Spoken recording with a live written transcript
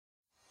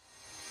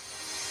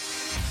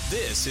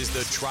This is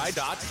the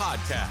TriDot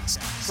Podcast.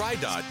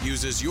 TriDot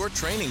uses your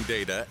training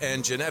data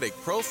and genetic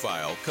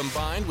profile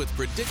combined with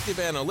predictive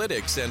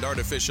analytics and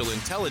artificial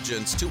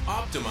intelligence to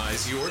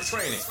optimize your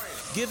training,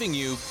 giving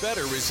you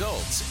better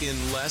results in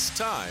less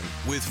time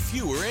with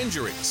fewer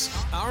injuries.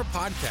 Our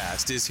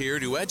podcast is here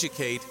to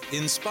educate,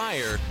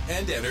 inspire,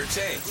 and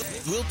entertain.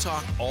 We'll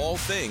talk all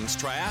things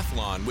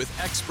triathlon with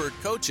expert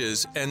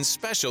coaches and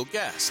special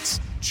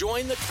guests.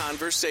 Join the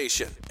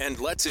conversation and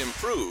let's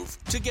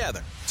improve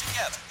together.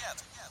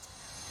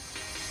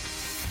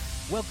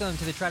 Welcome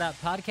to the TriDot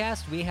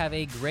Podcast. We have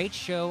a great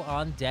show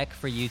on deck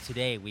for you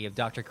today. We have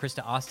Dr.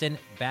 Krista Austin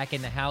back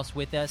in the house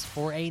with us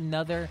for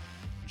another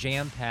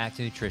jam-packed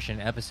nutrition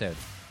episode.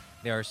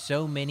 There are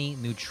so many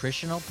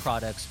nutritional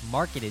products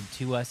marketed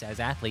to us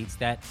as athletes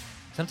that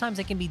sometimes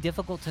it can be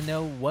difficult to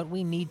know what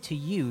we need to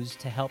use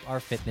to help our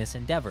fitness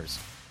endeavors.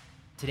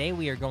 Today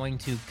we are going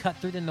to cut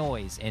through the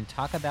noise and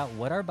talk about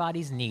what our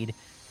bodies need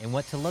and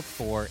what to look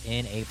for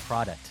in a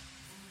product.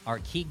 Our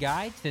key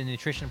guide to the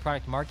nutrition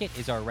product market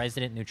is our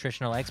resident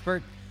nutritional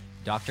expert,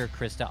 Dr.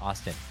 Krista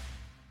Austin.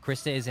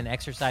 Krista is an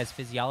exercise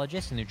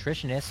physiologist and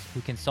nutritionist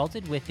who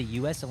consulted with the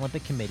U.S.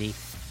 Olympic Committee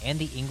and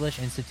the English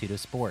Institute of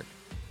Sport.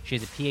 She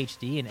has a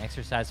PhD in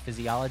exercise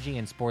physiology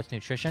and sports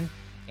nutrition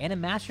and a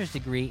master's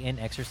degree in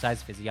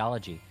exercise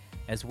physiology,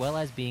 as well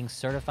as being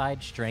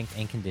certified strength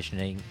and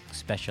conditioning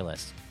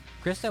specialist.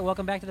 Krista,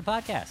 welcome back to the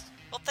podcast.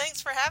 Well,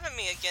 thanks for having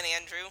me again,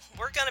 Andrew.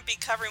 We're going to be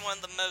covering one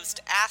of the most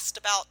asked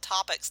about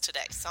topics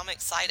today, so I'm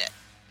excited.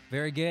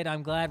 Very good.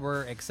 I'm glad.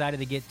 We're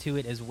excited to get to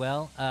it as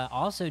well.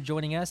 Also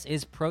joining us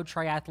is pro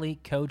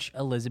triathlete coach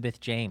Elizabeth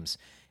James.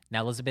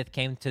 Now, Elizabeth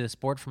came to the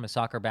sport from a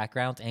soccer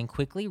background and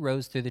quickly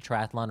rose through the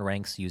triathlon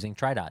ranks using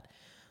TriDot.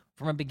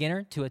 From a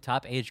beginner to a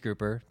top age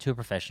grouper to a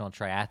professional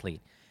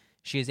triathlete.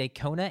 She is a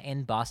Kona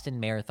and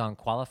Boston Marathon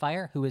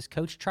qualifier who has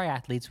coached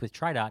triathletes with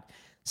TriDot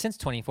since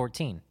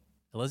 2014.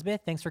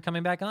 Elizabeth, thanks for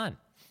coming back on.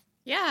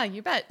 Yeah,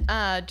 you bet.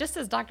 Just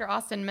as Dr.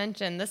 Austin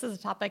mentioned, this is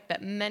a topic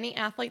that many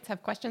athletes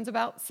have questions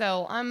about,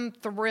 so I'm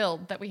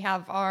thrilled that we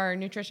have our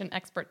nutrition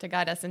expert to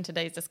guide us in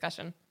today's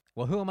discussion.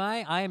 Well, who am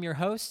I? I am your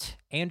host,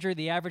 Andrew,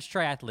 the average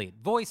triathlete,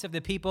 voice of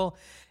the people,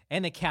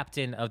 and the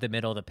captain of the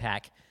middle of the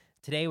pack.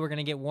 Today, we're going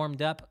to get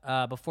warmed up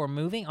before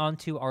moving on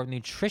to our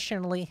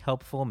nutritionally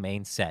helpful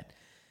main set.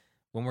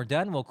 When we're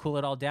done, we'll cool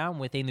it all down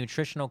with a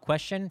nutritional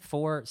question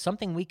for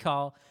something we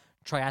call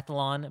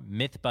Triathlon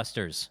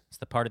Mythbusters. It's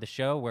the part of the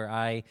show where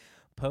I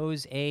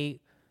pose a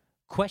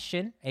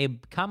question, a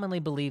commonly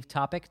believed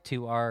topic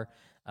to our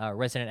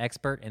resident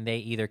expert, and they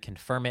either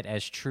confirm it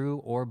as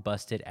true or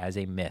bust it as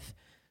a myth.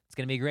 It's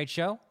going to be a great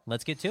show.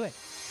 Let's get to it.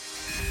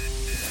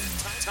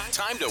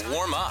 Time to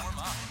warm up.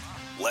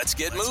 Let's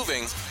get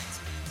moving.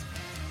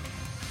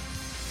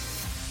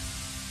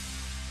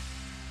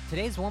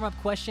 Today's warm-up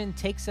question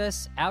takes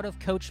us out of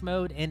coach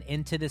mode and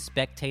into the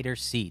spectator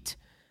seat.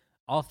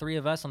 All three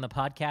of us on the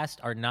podcast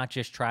are not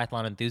just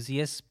triathlon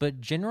enthusiasts, but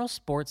general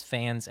sports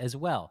fans as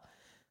well.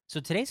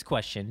 So today's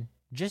question,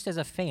 just as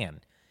a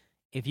fan,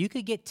 if you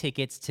could get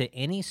tickets to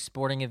any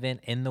sporting event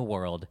in the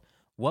world,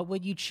 what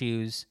would you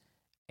choose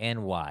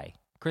and why?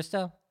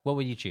 Krista, what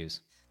would you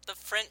choose? The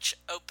French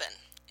Open.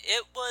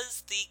 It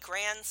was the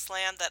Grand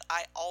Slam that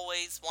I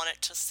always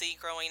wanted to see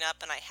growing up,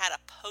 and I had a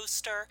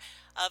poster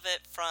of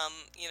it from,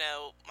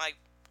 my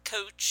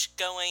coach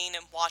going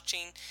and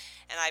watching,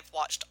 and I've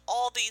watched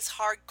all these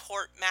hard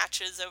court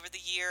matches over the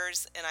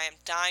years, and I am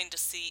dying to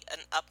see an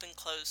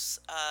up-and-close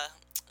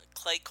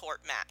clay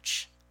court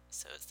match.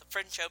 So it's the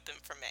French Open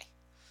for me.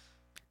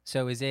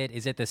 So is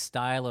it the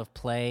style of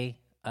play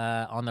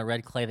on the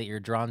red clay that you're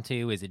drawn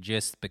to? Is it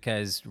just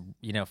because,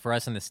 for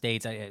us in the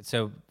States,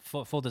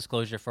 full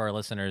disclosure for our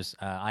listeners,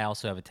 I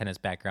also have a tennis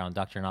background.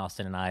 Dr.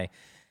 Austin and I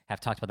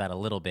have talked about that a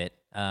little bit.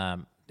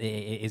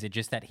 Is it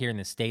just that here in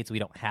the States we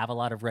don't have a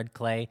lot of red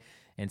clay,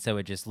 and so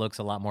it just looks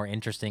a lot more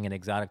interesting and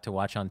exotic to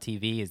watch on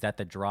TV? Is that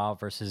the draw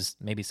versus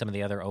maybe some of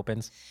the other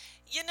opens?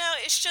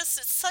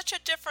 It's such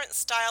a different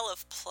style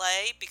of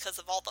play because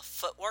of all the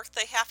footwork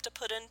they have to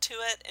put into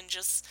it, and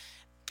just,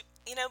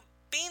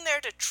 being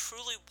there to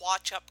truly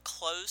watch up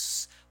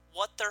close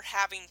what they're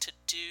having to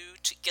do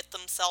to get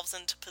themselves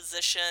into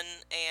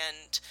position,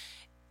 and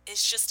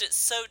it's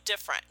so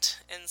different.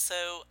 And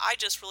so I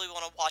just really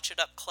want to watch it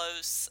up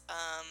close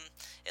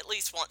at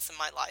least once in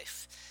my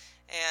life.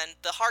 And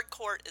the hard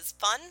court is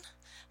fun,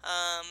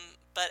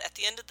 but at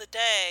the end of the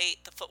day,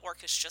 the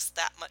footwork is just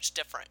that much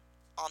different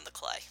on the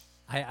clay.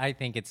 I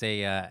think it's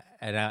an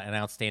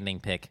outstanding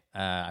pick.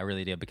 I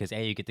really do, because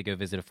A, you get to go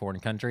visit a foreign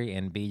country,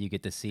 and B, you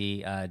get to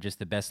see just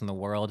the best in the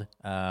world,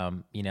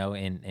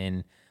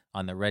 in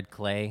on the red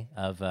clay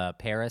of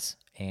Paris,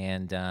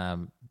 and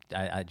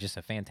just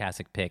a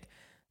fantastic pick.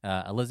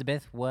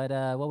 Elizabeth, what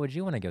would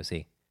you want to go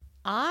see?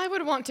 I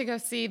would want to go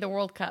see the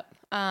World Cup.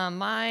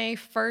 My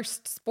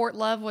first sport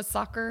love was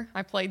soccer.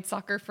 I played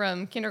soccer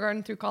from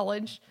kindergarten through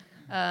college.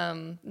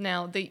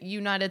 Now, the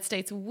United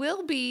States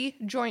will be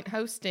joint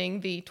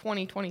hosting the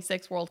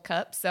 2026 World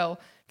Cup. So,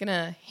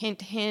 gonna hint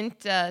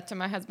to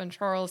my husband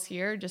Charles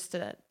here,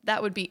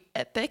 that would be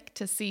epic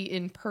to see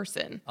in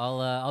person.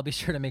 I'll be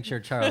sure to make sure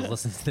Charles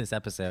listens to this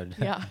episode.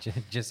 Yeah.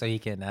 just so he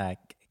can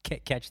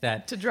catch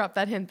that. To drop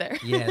that hint there.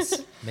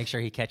 Yes, make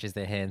sure he catches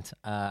the hint.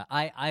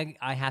 I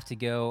have to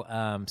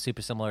go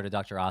super similar to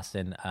Dr.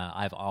 Austin.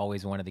 I've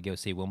always wanted to go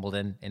see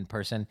Wimbledon in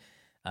person.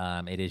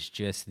 It is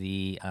just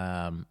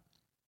in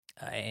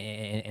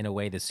a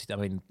way,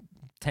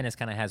 tennis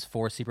kind of has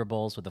 4 Super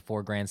Bowls with the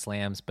 4 Grand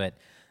Slams, but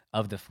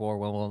of the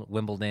 4,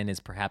 Wimbledon is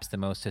perhaps the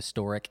most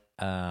historic.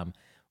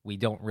 We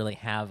don't really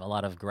have a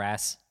lot of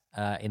grass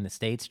in the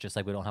States, just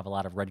like we don't have a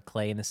lot of red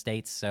clay in the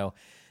States. So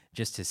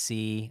just to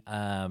see,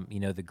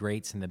 the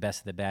greats and the best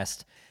of the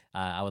best,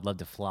 I would love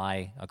to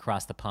fly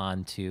across the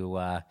pond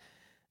to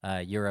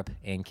Europe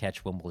and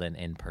catch Wimbledon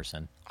in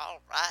person.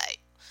 All right.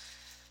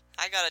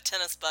 I got a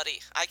tennis buddy.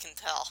 I can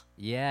tell.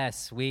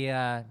 Yes,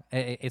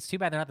 it's too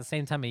bad they're not the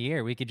same time of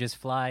year. We could just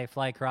fly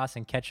across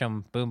and catch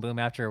them, boom, boom,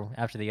 after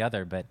the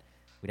other, but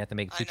we'd have to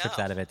make 2 trips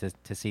out of it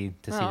to see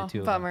the 2 of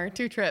them. Bummer,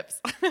 2 trips.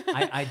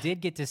 I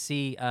did get to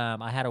see,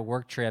 I had a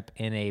work trip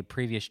in a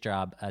previous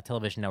job, a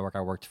television network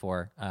I worked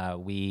for.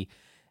 We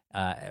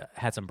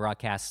had some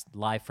broadcasts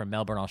live from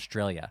Melbourne,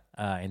 Australia.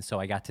 And so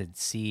I got to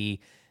see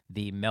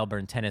the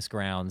Melbourne tennis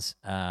grounds.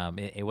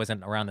 It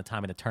wasn't around the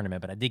time of the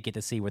tournament, but I did get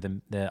to see where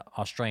the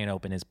Australian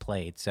Open is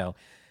played. So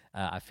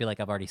I feel like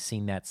I've already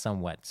seen that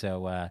somewhat.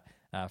 So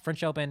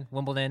French Open,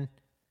 Wimbledon,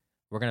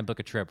 we're going to book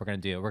a trip. We're going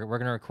to do it. We're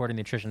going to record a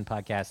nutrition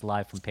podcast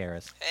live from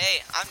Paris.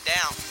 Hey, I'm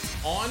down.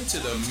 On to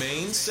the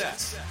main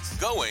set.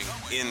 Going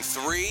in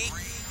 3,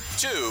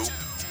 2,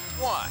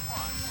 1.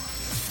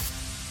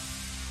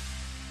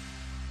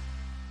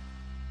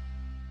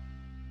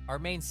 Our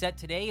main set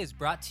today is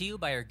brought to you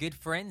by our good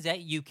friends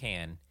at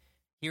UCAN.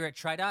 Here at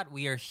TriDot,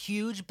 we are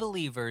huge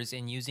believers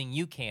in using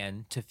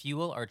UCAN to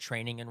fuel our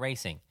training and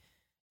racing.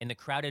 In the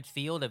crowded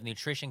field of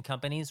nutrition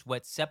companies,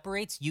 what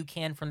separates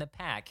UCAN from the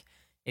pack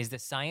is the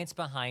science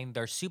behind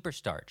their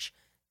superstarch,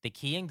 the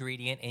key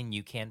ingredient in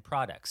UCAN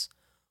products.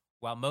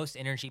 While most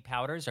energy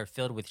powders are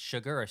filled with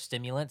sugar or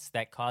stimulants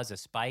that cause a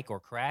spike or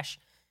crash,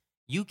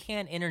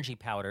 UCAN energy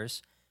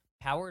powders,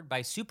 powered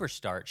by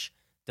superstarch,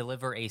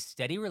 deliver a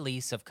steady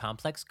release of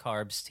complex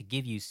carbs to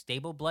give you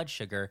stable blood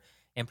sugar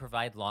and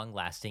provide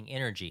long-lasting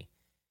energy.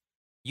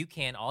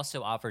 UCAN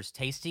also offers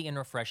tasty and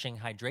refreshing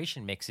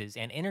hydration mixes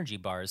and energy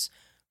bars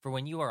for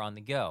when you are on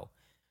the go.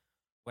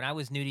 When I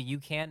was new to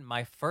UCAN,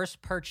 my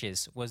first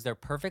purchase was their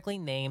perfectly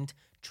named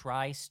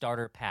Tri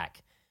Starter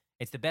Pack.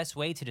 It's the best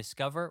way to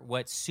discover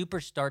what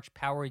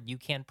superstarch-powered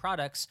UCAN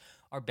products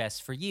are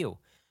best for you.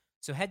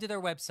 So head to their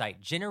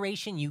website,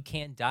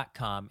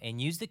 generationucan.com,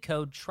 and use the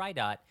code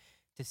TRIDOT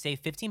to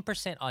save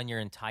 15% on your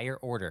entire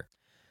order.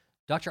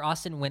 Dr.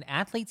 Austin, when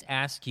athletes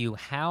ask you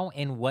how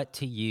and what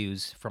to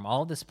use from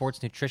all of the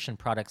sports nutrition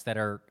products that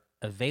are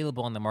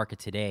available on the market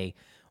today,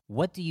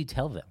 what do you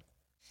tell them?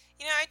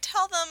 I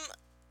tell them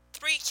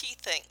 3 key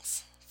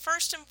things.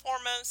 First and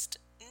foremost,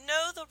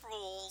 know the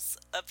rules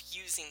of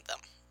using them.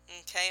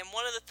 Okay, and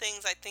one of the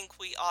things I think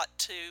we ought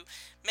to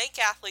make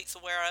athletes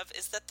aware of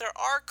is that there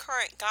are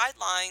current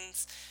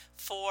guidelines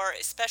for,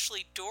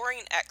 especially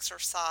during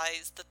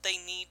exercise, that they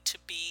need to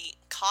be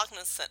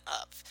cognizant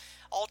of.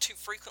 All too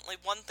frequently,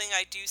 one thing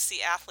I do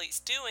see athletes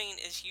doing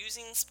is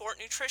using sport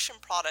nutrition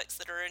products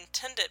that are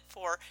intended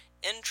for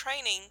in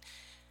training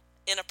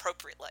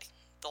inappropriately.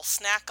 They'll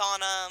snack on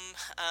them,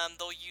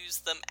 they'll use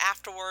them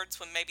afterwards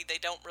when maybe they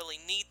don't really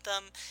need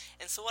them.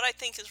 And so what I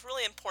think is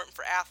really important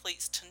for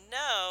athletes to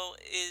know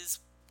is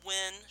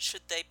when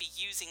should they be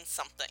using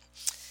something.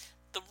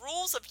 The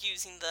rules of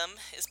using them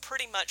is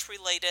pretty much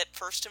related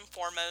first and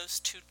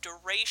foremost to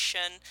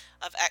duration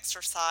of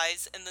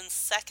exercise, and then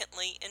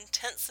secondly,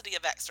 intensity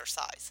of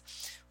exercise.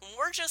 When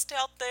we're just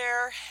out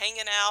there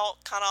hanging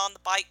out, kind of on the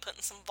bike,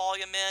 putting some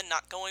volume in,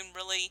 not going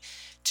really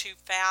too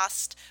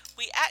fast,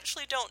 we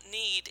actually don't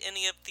need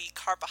any of the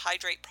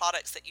carbohydrate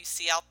products that you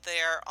see out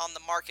there on the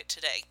market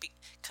today,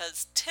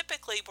 because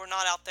typically we're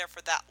not out there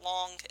for that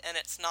long and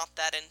it's not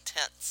that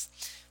intense.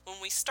 When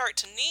we start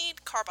to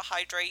need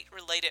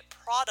carbohydrate-related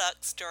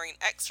products during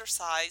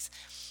exercise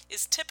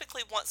is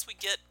typically once we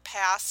get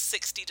past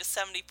 60 to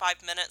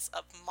 75 minutes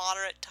of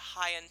moderate to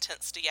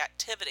high-intensity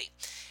activity.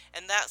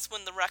 And that's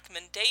when the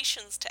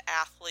recommendations to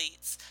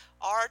athletes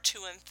are to,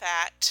 in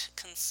fact,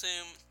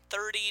 consume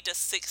 30 to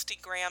 60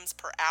 grams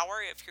per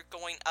hour if you're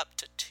going up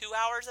to 2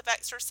 hours of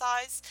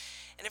exercise.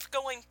 And if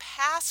you're going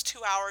past 2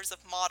 hours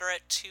of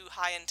moderate to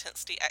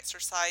high-intensity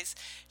exercise,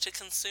 to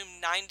consume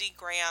 90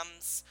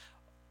 grams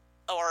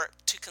or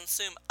to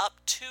consume up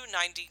to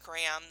 90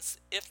 grams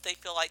if they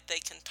feel like they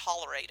can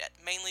tolerate it,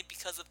 mainly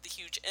because of the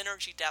huge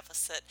energy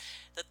deficit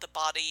that the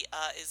body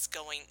is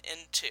going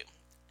into.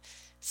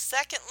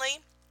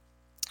 Secondly,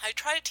 I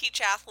try to teach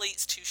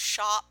athletes to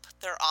shop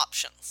their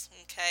options,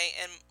 okay?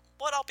 And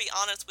what I'll be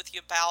honest with you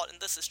about,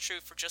 and this is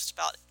true for just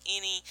about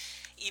any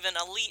even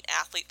elite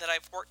athlete that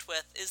I've worked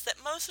with, is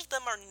that most of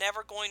them are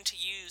never going to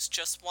use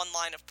just one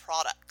line of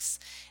products.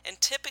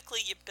 And typically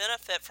you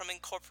benefit from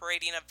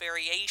incorporating a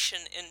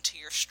variation into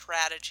your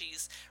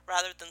strategies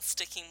rather than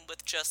sticking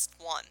with just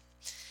one.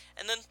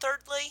 And then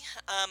thirdly,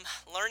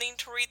 learning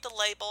to read the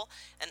label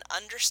and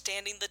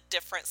understanding the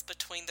difference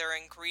between their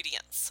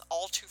ingredients.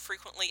 All too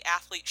frequently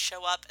athletes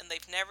show up and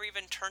they've never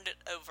even turned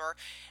it over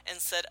and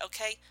said,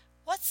 okay,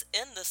 what's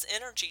in this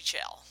energy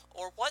gel?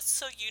 Or what's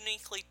so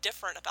uniquely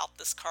different about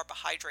this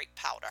carbohydrate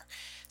powder?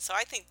 So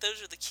I think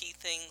those are the key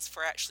things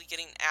for actually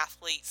getting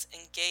athletes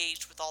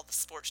engaged with all the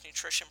sports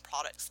nutrition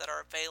products that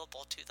are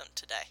available to them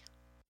today.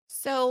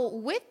 So,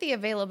 with the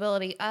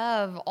availability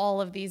of all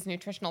of these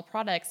nutritional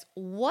products,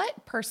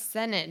 what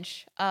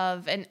percentage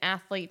of an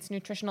athlete's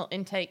nutritional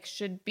intake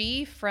should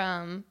be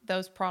from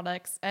those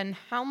products, and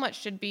how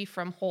much should be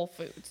from whole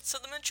foods? So,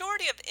 the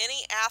majority of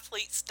any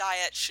athlete's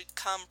diet should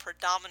come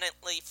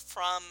predominantly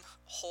from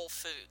whole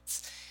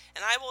foods.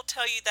 And I will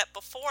tell you that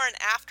before and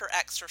after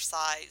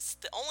exercise,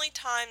 the only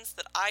times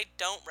that I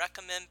don't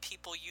recommend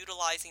people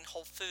utilizing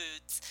whole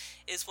foods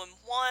is when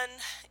one,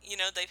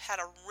 they've had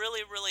a really,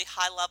 really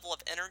high level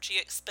of energy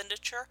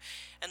expenditure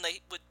and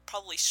they would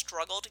probably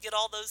struggle to get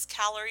all those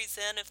calories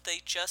in if they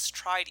just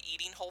tried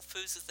eating whole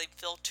foods as they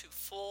feel too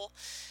full.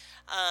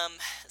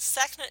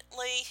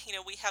 Secondly,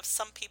 we have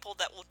some people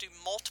that will do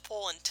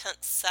multiple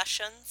intense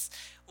sessions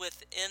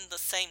within the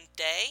same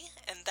day,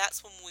 and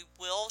that's when we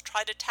will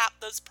try to tap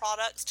those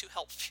products to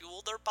help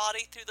fuel their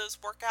body through those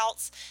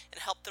workouts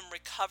and help them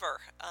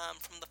recover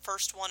from the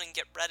first one and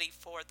get ready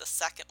for the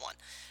second one.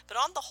 But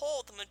on the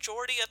whole, the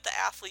majority of the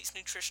athlete's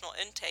nutritional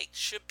intake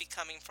should be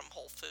coming from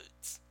whole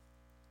foods.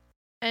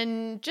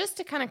 And just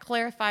to kind of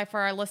clarify for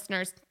our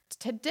listeners,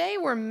 today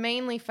we're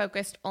mainly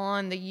focused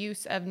on the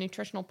use of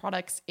nutritional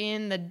products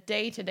in the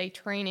day-to-day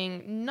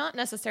training, not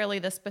necessarily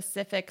the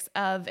specifics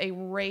of a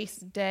race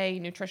day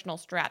nutritional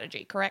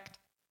strategy, correct?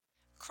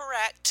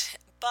 Correct,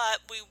 but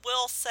we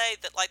will say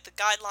that like the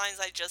guidelines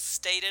I just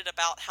stated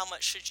about how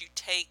much should you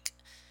take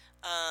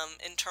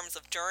in terms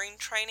of during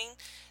training,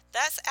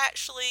 that's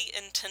actually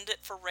intended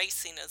for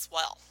racing as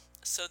well.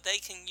 So they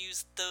can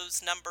use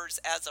those numbers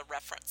as a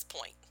reference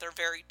point. They're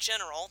very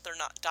general, they're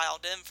not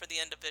dialed in for the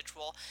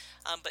individual,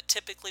 but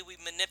typically we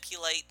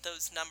manipulate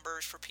those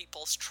numbers for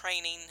people's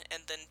training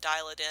and then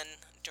dial it in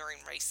during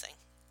racing.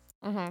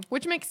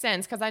 Which makes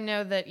sense because I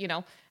know that,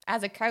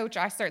 as a coach,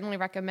 I certainly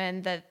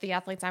recommend that the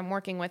athletes I'm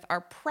working with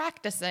are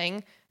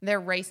practicing their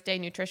race day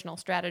nutritional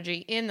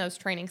strategy in those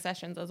training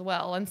sessions as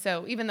well. And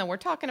so even though we're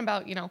talking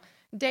about,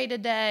 day to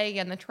day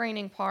and the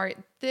training part,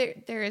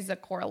 there is a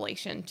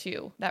correlation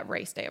to that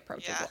race day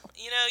approach as well.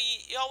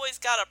 You always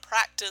got to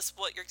practice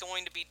what you're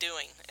going to be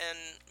doing. And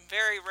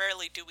very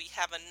rarely do we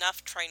have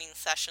enough training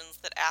sessions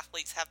that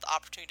athletes have the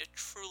opportunity to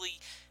truly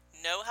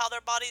know how their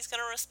body's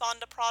going to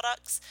respond to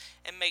products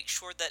and make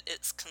sure that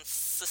it's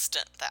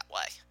consistent that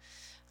way.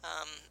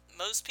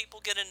 Most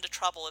people get into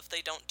trouble if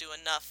they don't do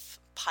enough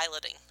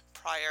piloting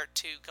prior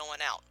to going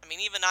out. I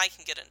mean, even I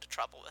can get into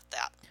trouble with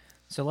that.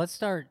 So let's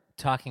start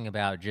talking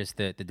about just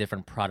the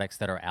different products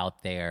that are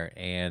out there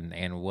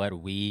and what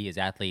we as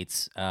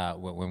athletes,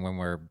 when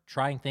we're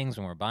trying things,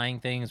 when we're buying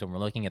things, when we're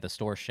looking at the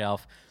store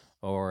shelf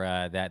or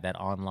that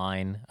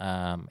online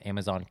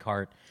Amazon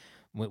cart,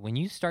 when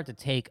you start to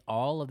take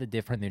all of the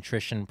different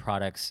nutrition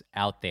products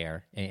out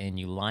there and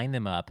you line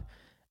them up,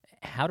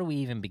 how do we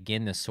even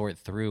begin to sort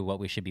through what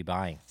we should be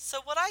buying?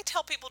 So what I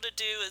tell people to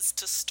do is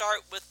to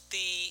start with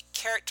the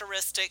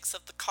characteristics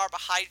of the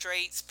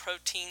carbohydrates,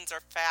 proteins,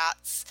 or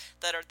fats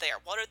that are there.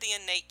 What are the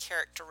innate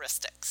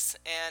characteristics?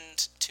 And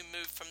to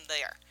move from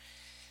there.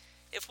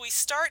 If we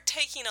start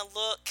taking a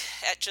look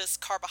at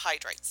just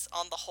carbohydrates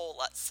on the whole,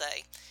 let's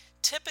say,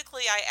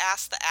 typically I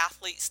ask the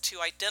athletes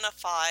to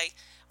identify,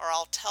 or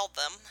I'll tell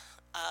them,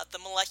 the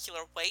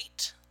molecular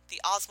weight, the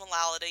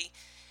osmolality,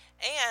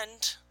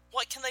 and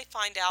what can they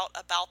find out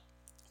about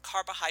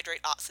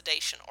carbohydrate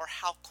oxidation, or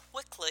how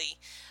quickly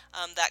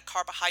that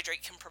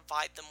carbohydrate can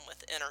provide them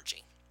with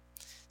energy.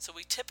 So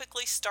we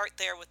typically start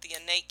there with the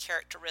innate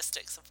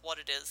characteristics of what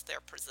it is they're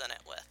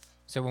presented with.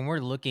 So when we're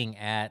looking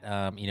at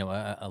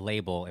a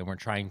label and we're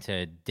trying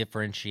to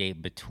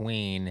differentiate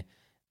between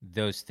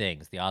those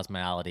things, the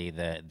osmolality,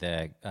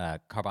 the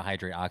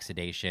carbohydrate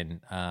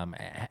oxidation,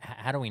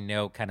 how do we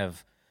know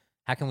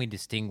how can we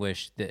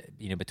distinguish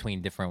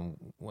between different,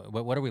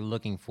 what are we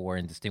looking for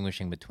in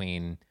distinguishing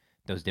between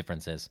those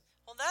differences?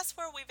 Well, that's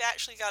where we've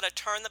actually got to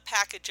turn the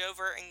package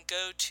over and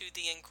go to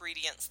the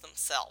ingredients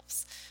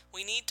themselves.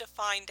 We need to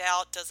find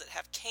out, does it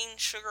have cane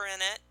sugar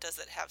in it? Does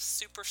it have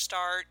super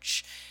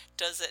starch?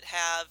 Does it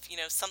have,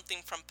 something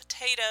from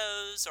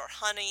potatoes or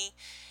honey?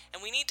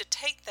 And we need to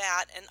take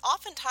that, and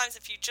oftentimes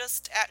if you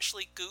just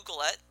actually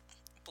Google it,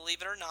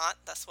 believe it or not,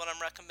 that's what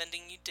I'm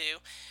recommending you do,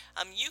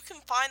 you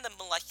can find the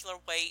molecular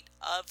weight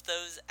of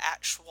those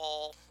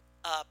actual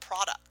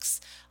products.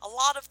 A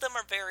lot of them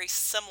are very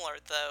similar,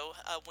 though,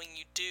 when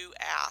you do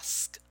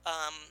ask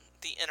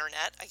the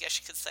internet. I guess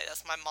you could say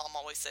that's my mom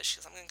always says. She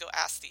goes, I'm going to go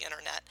ask the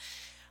internet.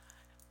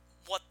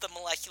 what the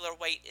molecular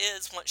weight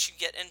is once you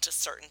get into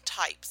certain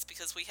types,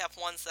 because we have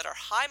ones that are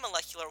high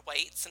molecular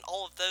weights, and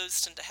all of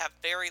those tend to have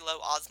very low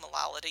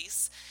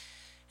osmolalities.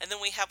 And then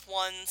we have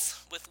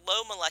ones with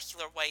low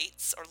molecular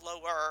weights or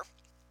lower,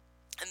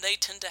 and they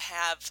tend to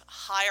have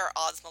higher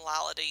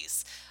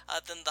osmolalities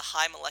than the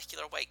high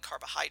molecular weight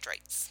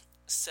carbohydrates.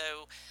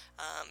 So,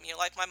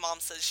 like my mom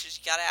says,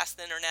 you got to ask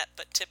the internet,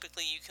 but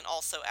typically you can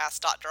also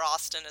ask Dr.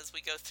 Austin as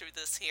we go through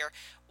this here,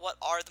 what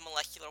are the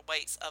molecular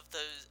weights of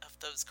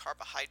those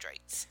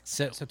carbohydrates?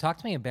 So talk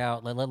to me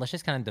about, let's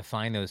just kind of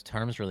define those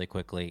terms really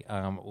quickly.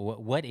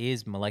 What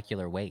is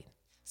molecular weight?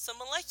 So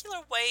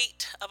molecular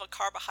weight of a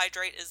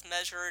carbohydrate is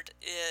measured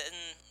in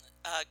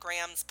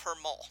grams per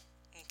mole.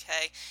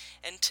 Okay,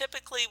 and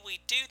typically we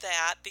do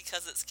that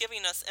because it's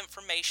giving us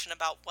information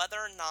about whether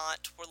or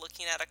not we're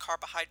looking at a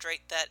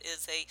carbohydrate that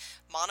is a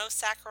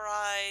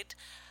monosaccharide,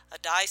 a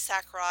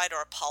disaccharide,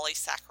 or a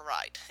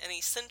polysaccharide. And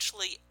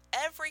essentially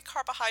every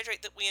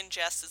carbohydrate that we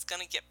ingest is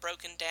going to get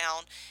broken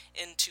down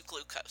into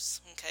glucose,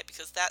 okay,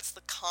 because that's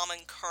the common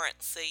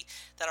currency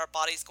that our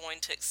body's going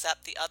to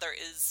accept. The other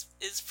is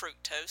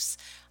fructose,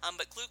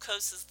 but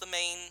glucose is the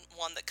main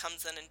one that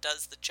comes in and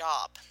does the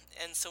job.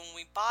 And so when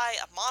we buy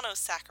a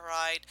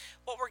monosaccharide,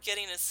 what we're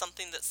getting is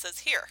something that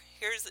says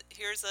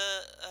here's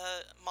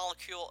a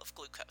molecule of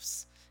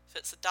glucose. If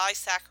it's a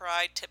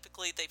disaccharide,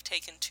 typically they've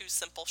taken two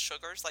simple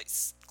sugars like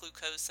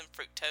glucose and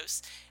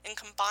fructose and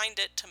combined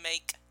it to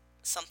make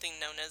something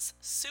known as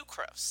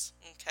sucrose,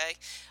 okay?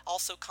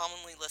 Also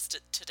commonly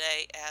listed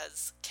today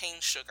as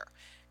cane sugar.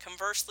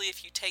 Conversely,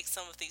 if you take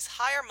some of these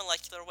higher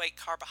molecular weight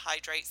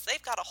carbohydrates,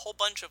 they've got a whole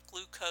bunch of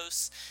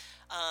glucose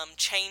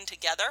chained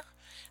together,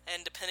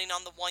 and depending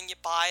on the one you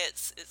buy,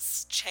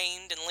 it's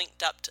chained and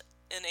linked up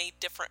in a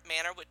different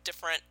manner with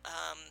different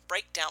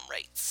breakdown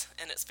rates,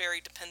 and it's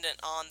very dependent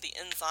on the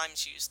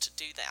enzymes used to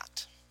do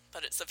that.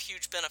 But it's of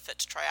huge benefit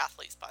to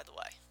triathletes, by the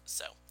way,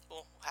 so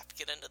we'll have to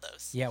get into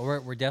those. Yeah,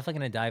 we're definitely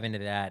going to dive into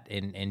that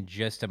in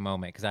just a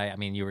moment, because I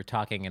mean, you were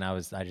talking and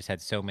I just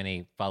had so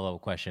many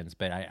follow-up questions,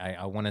 but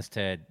I want us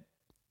to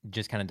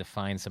just kind of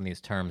define some of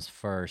these terms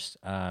first.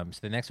 So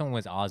the next one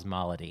was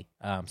osmolality.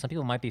 Some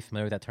people might be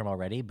familiar with that term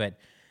already, but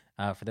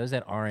for those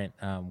that aren't,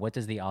 what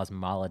does the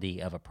osmolality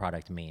of a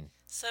product mean?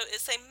 So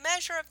it's a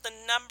measure of the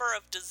number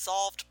of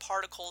dissolved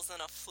particles in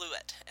a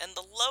fluid, and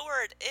the lower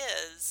it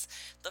is,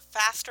 the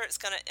faster it's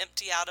going to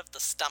empty out of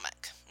the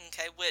stomach,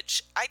 okay,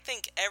 which I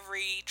think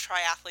every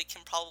triathlete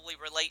can probably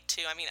relate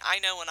to. I mean, I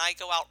know when I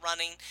go out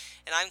running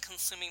and I'm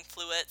consuming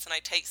fluids and I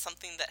take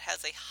something that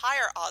has a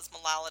higher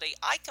osmolality,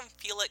 I can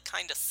feel it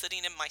kind of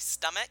sitting in my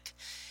stomach,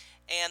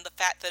 and the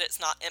fact that it's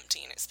not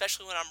emptying,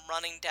 especially when I'm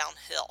running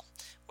downhill.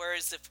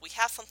 Whereas if we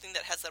have something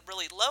that has a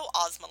really low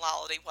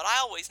osmolality, what I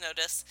always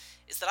notice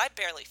is that I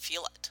barely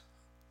feel it.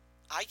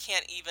 I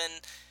can't even,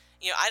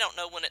 I don't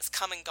know when it's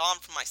come and gone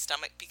from my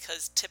stomach,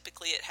 because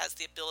typically it has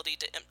the ability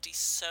to empty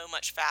so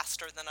much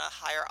faster than a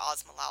higher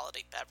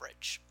osmolality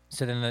beverage.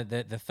 So then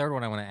the third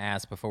one I want to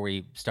ask before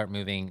we start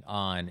moving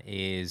on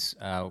is,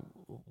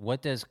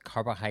 what does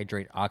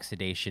carbohydrate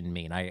oxidation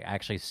mean? I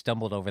actually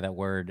stumbled over that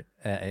word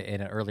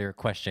in an earlier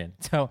question.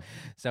 So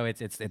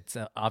it's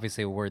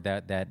obviously a word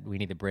that we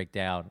need to break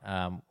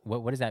down.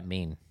 What does that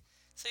mean?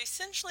 So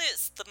essentially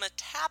it's the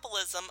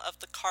metabolism of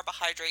the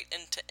carbohydrate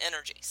into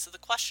energy. So the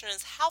question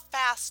is, how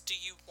fast do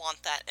you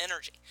want that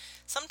energy?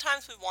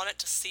 Sometimes we want it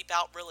to seep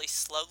out really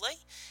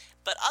slowly,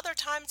 but other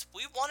times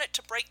we want it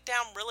to break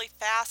down really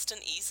fast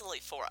and easily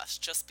for us,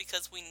 just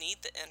because we need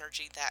the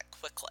energy that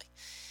quickly.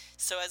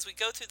 So as we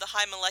go through the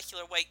high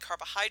molecular weight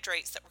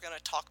carbohydrates that we're going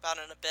to talk about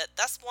in a bit,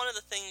 that's one of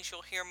the things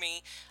you'll hear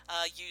me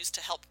use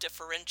to help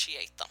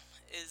differentiate them,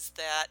 is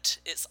that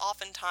it's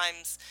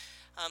oftentimes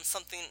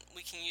something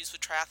we can use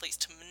with triathletes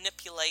to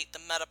manipulate the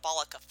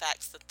metabolic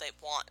effects that they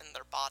want in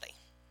their body.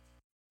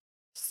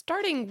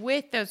 Starting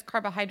with those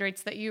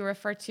carbohydrates that you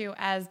refer to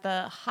as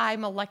the high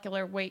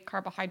molecular weight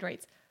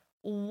carbohydrates,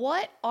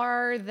 what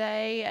are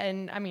they,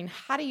 and I mean,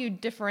 how do you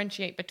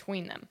differentiate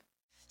between them?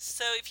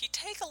 So if you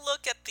take a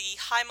look at the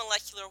high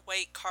molecular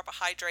weight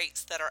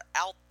carbohydrates that are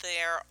out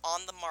there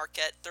on the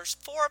market, there's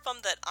 4 of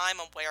them that I'm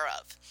aware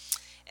of.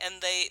 And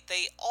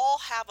they all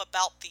have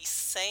about the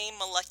same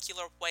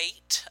molecular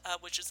weight,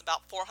 which is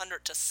about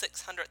 400 to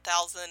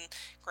 600,000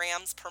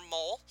 grams per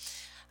mole.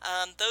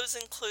 Those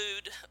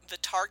include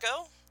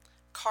Vitargo,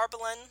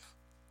 Carbolin,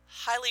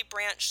 highly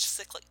branched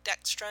cyclic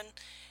dextrin,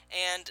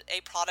 and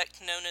a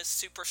product known as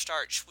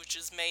Superstarch, which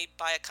is made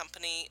by a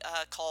company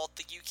called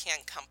the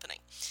UCAN Company.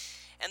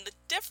 And the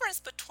difference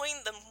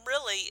between them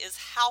really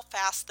is how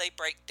fast they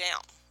break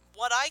down.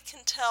 What I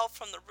can tell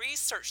from the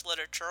research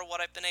literature, what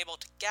I've been able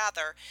to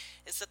gather,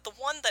 is that the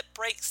one that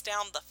breaks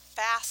down the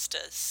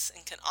fastest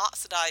and can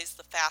oxidize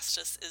the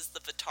fastest is the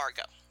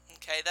Vitargo.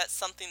 Okay, that's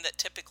something that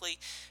typically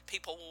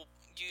people will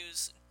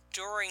use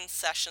during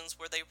sessions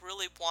where they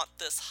really want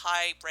this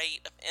high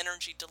rate of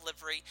energy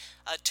delivery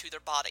to their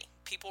body.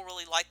 People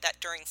really like that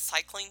during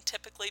cycling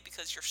typically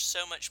because you're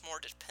so much more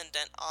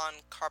dependent on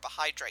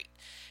carbohydrate.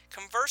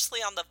 Conversely,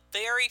 on the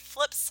very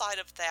flip side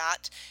of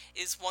that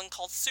is one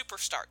called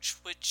Superstarch,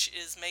 which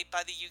is made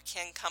by the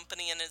UCAN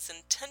company and is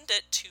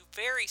intended to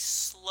very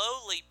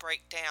slowly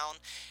break down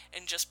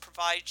and just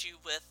provide you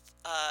with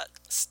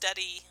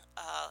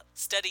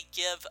steady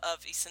give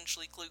of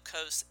essentially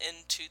glucose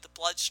into the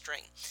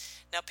bloodstream.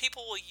 Now,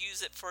 people will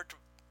use it for a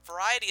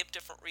variety of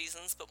different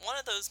reasons, but one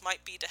of those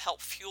might be to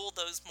help fuel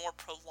those more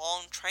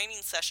prolonged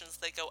training sessions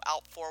they go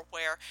out for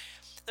where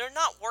they're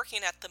not working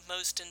at the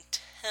most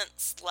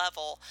intense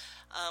level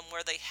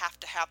where they have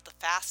to have the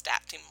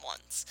fast-acting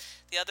ones.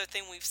 The other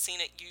thing we've seen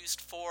it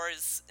used for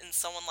is in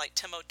someone like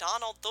Tim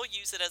O'Donnell, they'll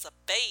use it as a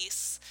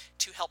base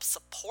to help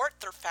support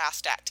their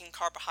fast-acting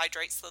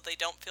carbohydrates so they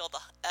don't feel the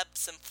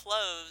ebbs and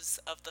flows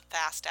of the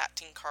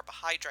fast-acting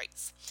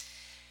carbohydrates.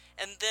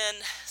 And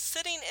then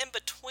sitting in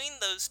between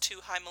those two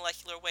high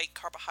molecular weight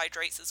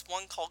carbohydrates is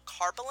one called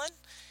Karbolyn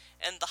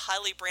and the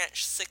highly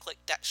branched cyclic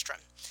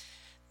dextrin.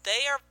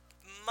 They are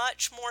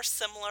much more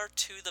similar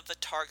to the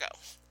Vitargo.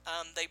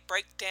 They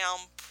break down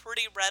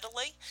pretty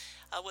readily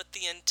with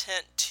the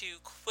intent to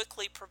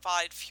quickly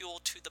provide fuel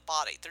to the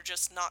body. They're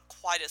just not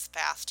quite as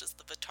fast as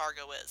the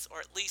Vitargo is, or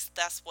at least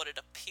that's what it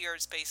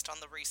appears based on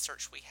the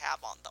research we have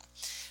on them.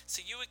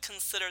 So you would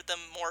consider them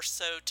more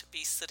so to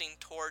be sitting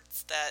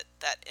towards that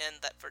end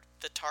that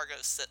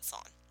Vitargo sits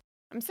on.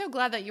 I'm so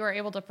glad that you were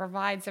able to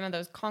provide some of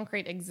those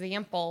concrete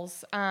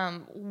examples.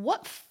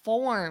 What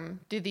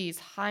form do these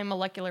high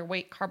molecular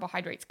weight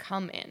carbohydrates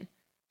come in?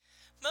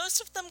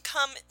 Most of them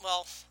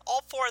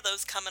all four of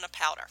those come in a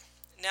powder.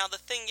 Now the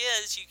thing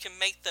is, you can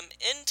make them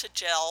into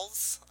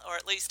gels, or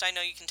at least I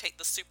know you can take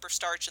the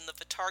Superstarch and the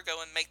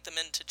Vitargo and make them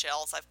into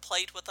gels. I've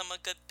played with them a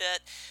good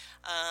bit,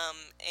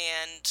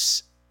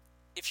 and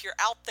if you're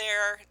out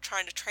there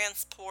trying to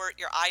transport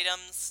your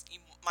items, you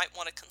might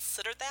want to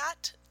consider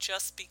that,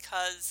 just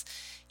because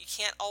you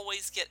can't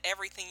always get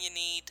everything you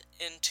need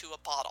into a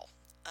bottle.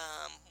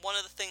 One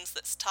of the things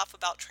that's tough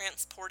about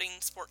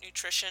transporting sport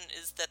nutrition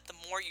is that the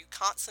more you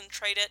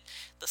concentrate it,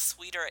 the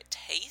sweeter it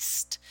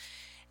tastes.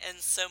 And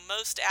so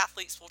most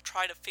athletes will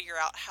try to figure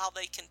out how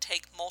they can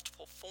take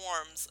multiple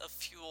forms of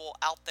fuel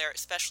out there,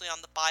 especially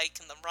on the bike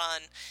and the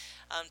run,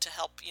 to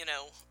help,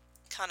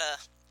 kind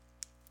of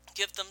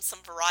give them some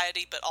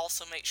variety, but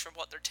also make sure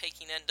what they're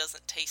taking in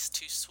doesn't taste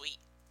too sweet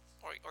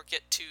or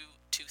get too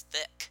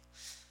thick.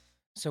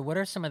 So what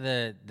are some of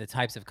the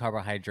types of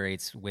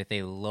carbohydrates with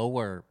a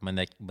lower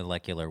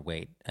molecular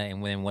weight,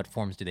 and in what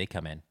forms do they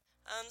come in?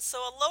 So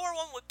a lower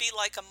one would be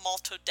like a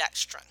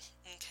maltodextrin.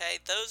 Okay,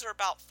 those are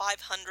about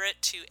 500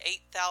 to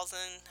 8,000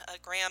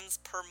 grams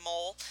per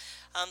mole.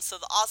 So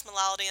the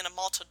osmolality in a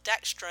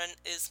maltodextrin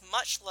is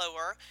much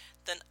lower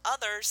than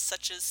others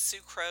such as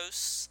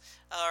sucrose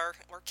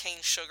or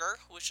cane sugar,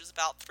 which is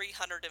about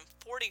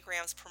 340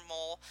 grams per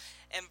mole,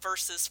 and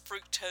versus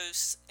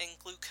fructose and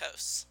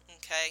glucose.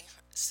 Okay,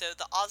 so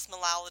the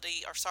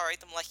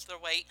the molecular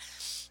weight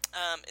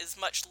is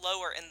much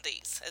lower in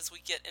these as we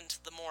get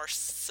into the more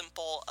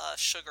simple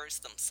sugars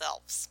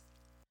themselves.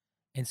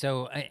 And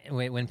so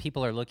when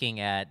people are looking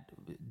at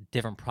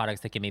different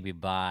products they can maybe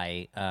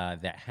buy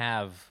that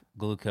have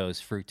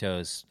glucose,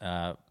 fructose,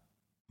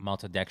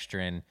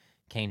 maltodextrin,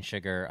 cane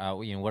sugar,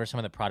 what are some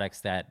of the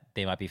products that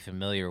they might be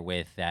familiar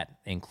with that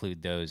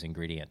include those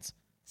ingredients?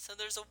 So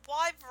there's a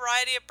wide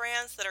variety of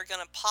brands that are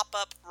going to pop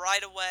up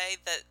right away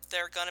that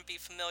they're going to be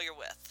familiar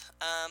with.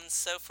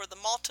 So for the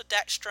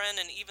maltodextrin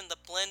and even the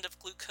blend of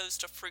glucose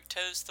to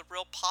fructose, the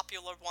real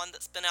popular one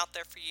that's been out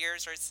there for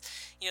years is,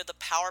 the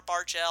Power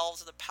Bar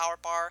gels or the Power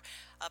Bar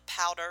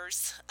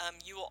powders.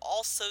 You will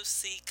also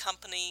see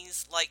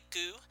companies like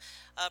GU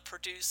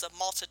produce a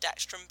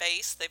maltodextrin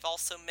base. They've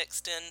also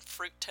mixed in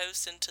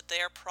fructose into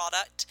their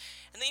product.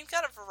 And then you've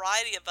got a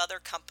variety of other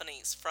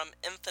companies from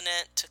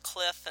Infinite to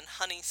Cliff and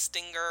Honey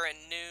Stinger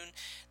and Noon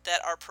that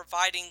are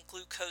providing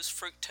glucose,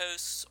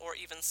 fructose, or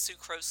even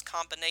sucrose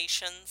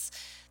combinations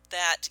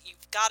that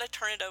you've got to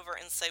turn it over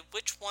and say,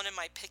 which one am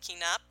I picking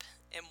up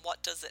and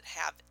what does it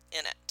have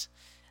in it?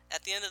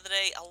 At the end of the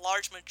day, a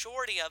large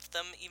majority of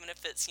them, even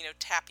if it's,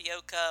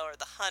 tapioca or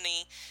the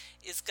honey,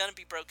 is going to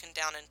be broken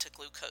down into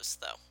glucose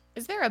though.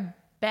 Is there a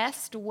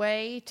best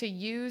way to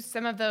use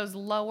some of those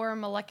lower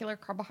molecular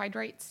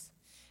carbohydrates?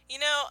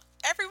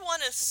 Everyone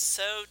is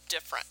so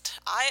different.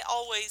 I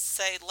always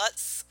say,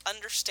 let's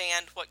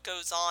understand what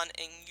goes on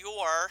in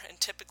and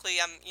typically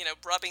I'm,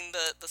 rubbing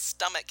the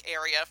stomach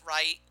area,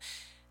 right,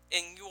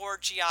 in your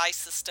GI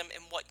system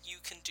and what you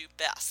can do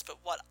best. But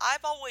what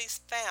I've always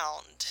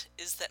found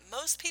is that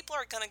most people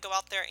are going to go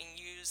out there and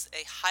use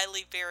a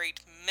highly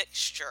varied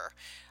mixture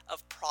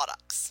of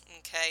products,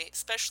 okay,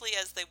 especially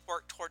as they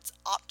work towards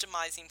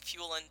optimizing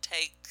fuel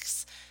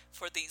intakes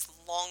for these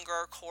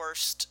longer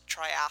coursed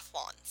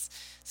triathlons.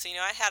 So,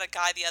 I had a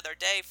guy the other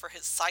day for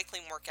his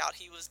cycling workout.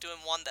 He was doing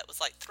one that was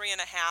like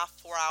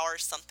 3.5, 4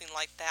 hours, something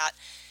like that.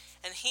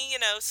 And he,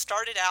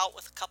 started out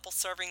with a couple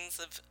servings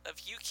of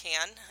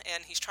UCAN,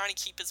 and he's trying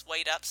to keep his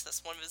weight up, so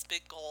that's one of his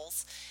big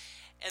goals.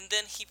 And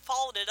then he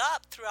followed it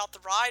up throughout the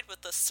ride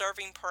with a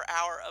serving per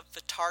hour of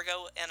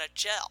Vitargo and a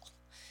gel.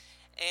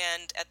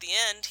 And at the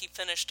end, he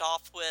finished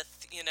off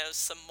with,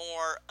 some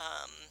more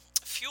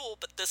fuel,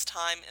 but this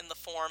time in the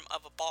form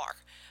of a bar.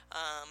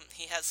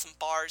 He has some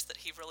bars that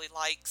he really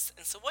likes.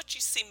 And so what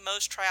you see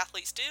most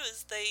triathletes do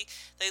is they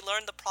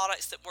learn the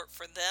products that work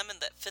for them and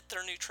that fit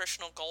their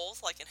nutritional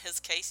goals. Like in his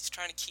case, he's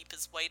trying to keep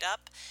his weight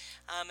up,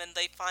 and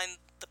they find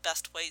the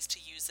best ways to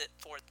use it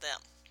for them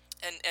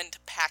and to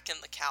pack in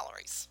the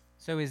calories.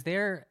 So is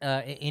there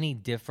any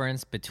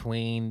difference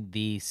between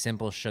the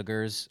simple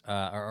sugars,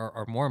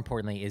 or more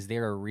importantly, is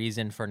there a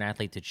reason for an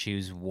athlete to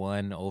choose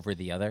one over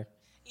the other?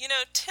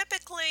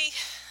 Typically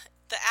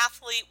the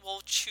athlete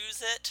will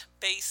choose it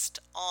based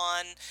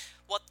on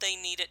what they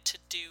need it to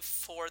do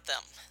for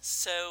them.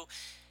 So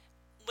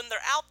when they're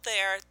out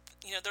there,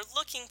 they're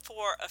looking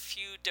for a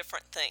few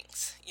different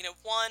things.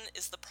 One,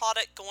 is the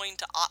product going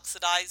to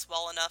oxidize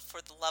well enough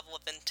for the level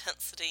of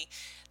intensity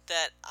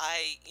that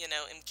I,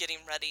 am getting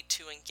ready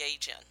to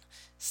engage in?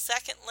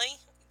 Secondly,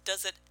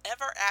 does it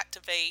ever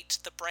activate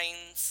the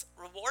brain's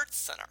reward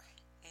center?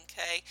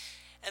 Okay.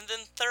 And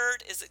then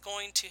third, is it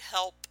going to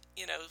help,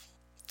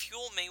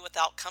 fuel me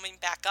without coming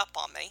back up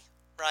on me,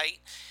 right?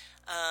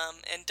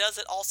 And does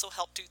it also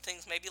help do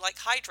things maybe like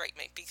hydrate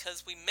me,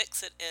 because we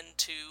mix it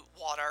into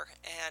water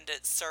and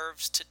it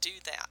serves to do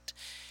that.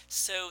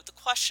 So the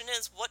question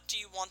is, what do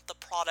you want the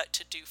product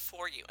to do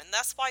for you? And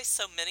that's why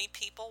so many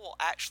people will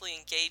actually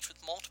engage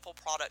with multiple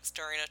products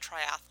during a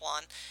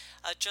triathlon,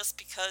 just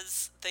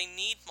because they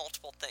need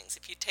multiple things.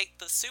 If you take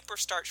the super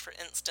starch, for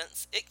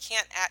instance, it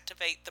can't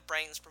activate the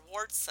brain's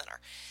reward center,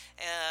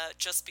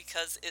 just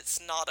because it's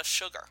not a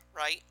sugar,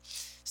 right?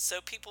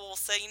 So people will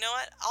say, you know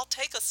what, I'll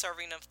take a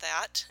serving of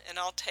that and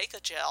I'll take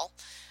a gel,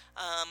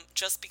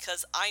 just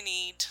because I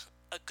need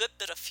a good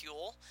bit of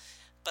fuel,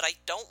 but I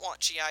don't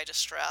want GI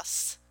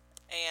distress,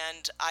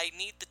 and I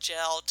need the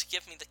gel to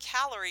give me the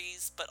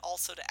calories, but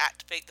also to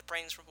activate the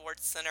brain's reward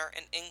center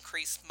and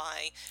increase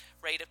my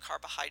rate of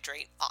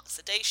carbohydrate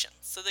oxidation.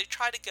 So they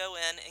try to go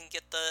in and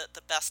get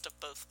the best of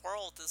both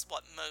worlds, is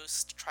what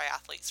most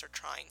triathletes are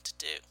trying to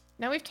do.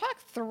 Now, we've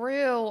talked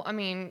through,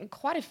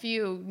 quite a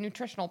few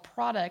nutritional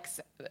products.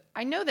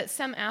 I know that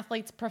some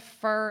athletes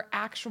prefer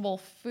actual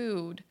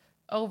food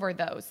over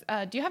those.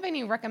 Do you have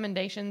any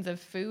recommendations of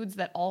foods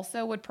that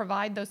also would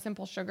provide those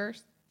simple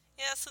sugars?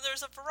 Yeah, so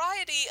there's a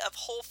variety of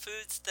whole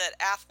foods that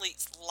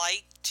athletes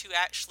like to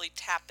actually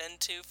tap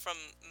into from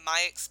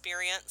my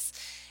experience.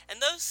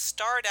 And those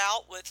start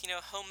out with,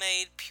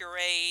 homemade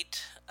pureed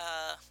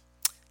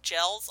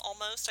gels,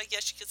 almost, I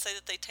guess you could say,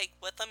 that they take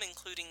with them,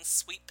 including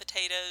sweet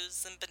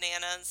potatoes and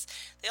bananas.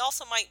 They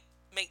also might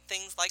make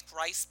things like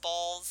rice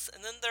balls.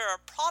 And then there are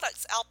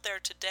products out there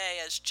today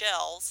as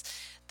gels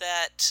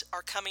that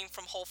are coming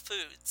from Whole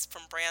Foods,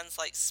 from brands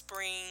like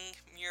Spring,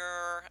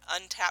 Muir,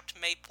 Untapped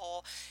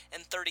Maple,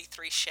 and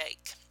 33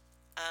 Shake.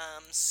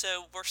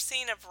 So we're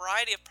seeing a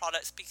variety of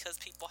products because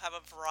people have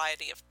a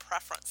variety of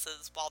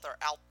preferences while they're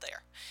out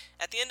there.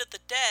 At the end of the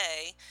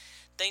day,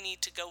 they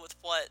need to go with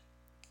what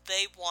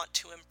they want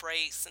to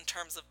embrace in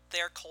terms of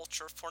their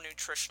culture for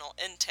nutritional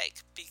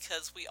intake,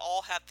 because we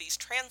all have these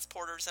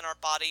transporters in our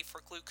body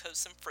for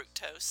glucose and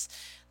fructose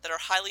that are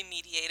highly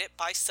mediated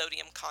by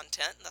sodium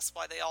content, and that's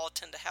why they all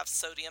tend to have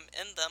sodium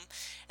in them,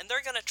 and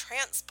they're going to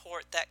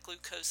transport that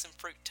glucose and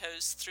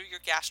fructose through your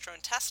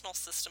gastrointestinal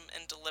system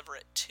and deliver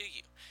it to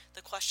you.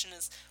 The question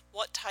is,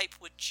 what type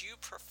would you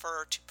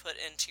prefer to put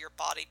into your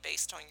body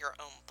based on your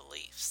own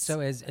beliefs? So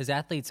as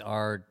athletes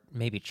are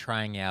maybe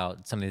trying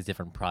out some of these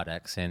different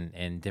products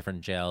and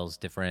different gels,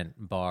 different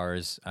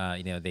bars,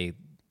 they,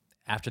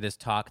 after this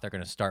talk, they're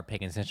going to start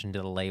paying attention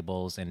to the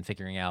labels and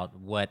figuring out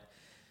what,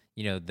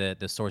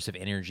 the source of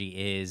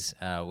energy is,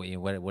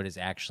 what is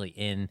actually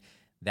in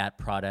that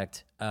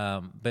product.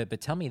 But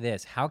tell me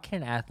this, how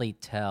can an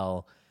athlete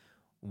tell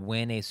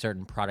when a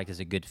certain product is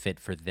a good fit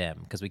for them?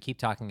 Because we keep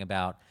talking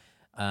about,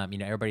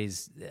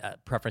 everybody's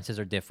preferences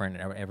are different.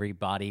 Every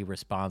body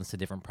responds to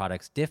different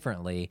products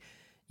differently.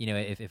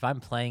 If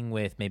I'm playing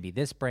with maybe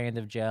this brand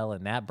of gel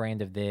and that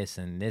brand of this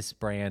and this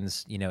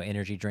brand's,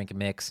 energy drink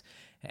mix,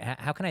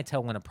 how can I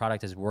tell when a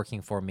product is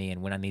working for me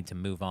and when I need to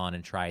move on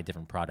and try a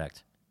different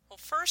product? Well,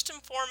 first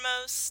and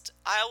foremost,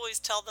 I always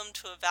tell them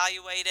to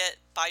evaluate it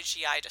by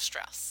GI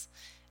distress.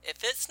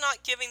 If it's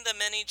not giving them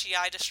any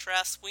GI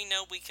distress, we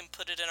know we can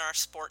put it in our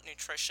sport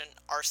nutrition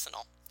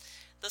arsenal.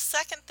 The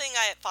second thing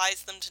I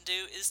advise them to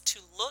do is to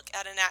look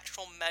at an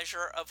actual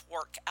measure of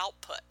work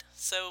output.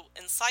 So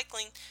in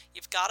cycling,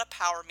 you've got a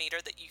power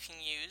meter that you can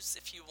use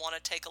if you want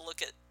to take a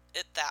look at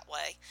it that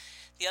way.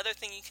 The other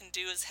thing you can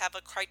do is have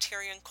a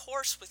criterion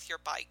course with your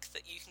bike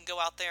that you can go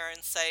out there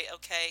and say,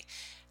 okay,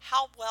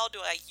 how well do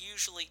I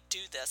usually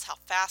do this? How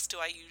fast do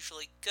I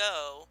usually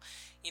go,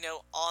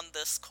 on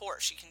this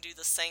course? You can do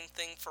the same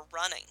thing for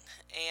running.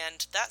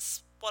 And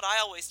that's what I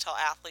always tell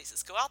athletes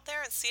is go out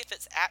there and see if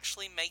it's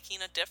actually making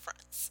a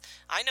difference.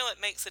 I know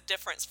it makes a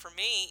difference for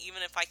me,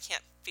 even if I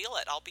can't feel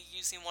it. I'll be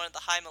using one of the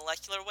high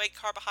molecular weight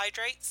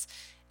carbohydrates,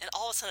 and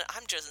all of a sudden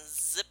I'm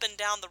just zipping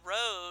down the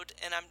road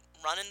and I'm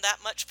running that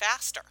much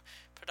faster,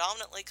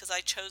 predominantly because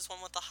I chose one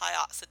with a high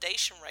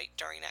oxidation rate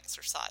during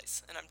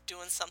exercise, and I'm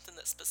doing something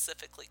that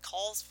specifically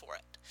calls for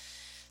it.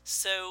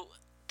 So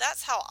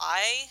that's how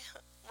I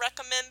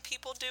recommend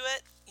people do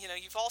it.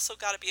 You've also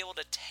got to be able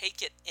to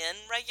take it in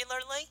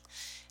regularly.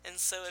 And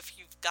so if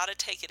you've got to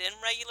take it in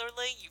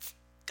regularly, you've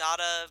got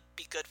to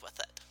be good with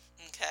it.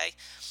 Okay?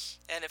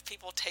 And if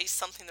people taste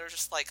something, they're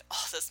just like,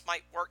 oh, this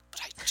might work,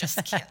 but I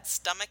just can't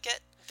stomach it,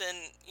 then,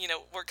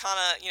 we're kind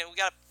of,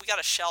 we got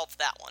to shelve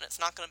that one. It's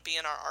not going to be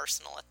in our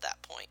arsenal at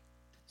that point.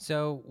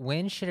 So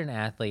when should an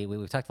athlete,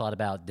 we've talked a lot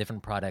about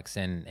different products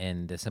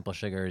and the simple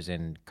sugars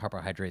and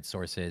carbohydrate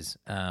sources,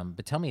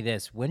 but tell me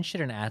this, when should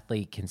an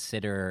athlete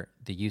consider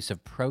the use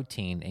of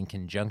protein in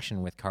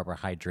conjunction with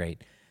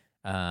carbohydrate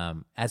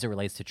as it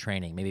relates to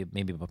training? Maybe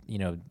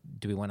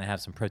do we want to have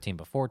some protein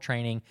before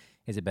training?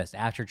 Is it best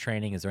after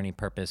training? Is there any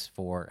purpose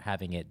for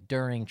having it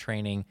during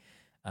training?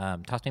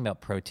 Talk to me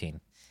about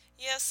protein.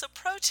 Yeah, so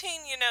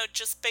protein,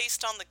 just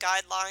based on the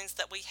guidelines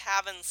that we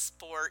have in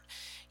sport,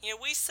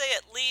 we say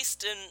at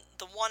least in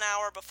the 1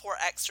 hour before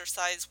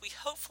exercise, we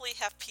hopefully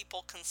have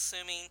people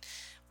consuming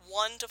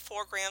 1 to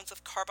 4 grams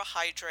of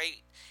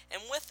carbohydrate.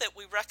 And with it,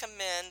 we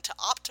recommend to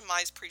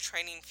optimize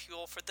pre-training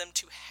fuel for them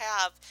to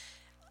have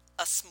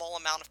a small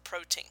amount of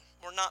protein.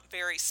 We're not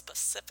very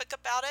specific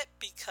about it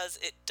because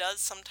it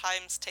does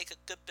sometimes take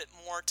a good bit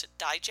more to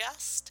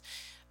digest.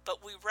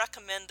 But we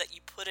recommend that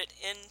you put it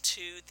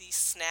into the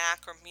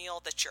snack or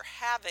meal that you're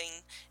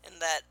having in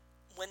that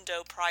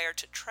window prior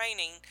to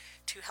training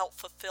to help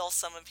fulfill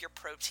some of your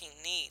protein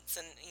needs.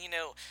 And,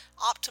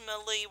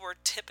 optimally, we're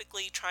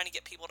typically trying to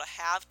get people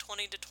to have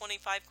 20 to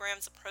 25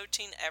 grams of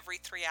protein every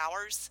 3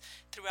 hours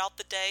throughout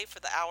the day for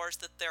the hours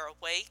that they're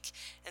awake.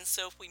 And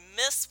so if we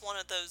miss one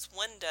of those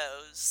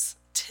windows,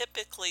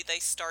 typically they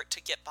start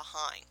to get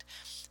behind.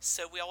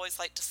 So we always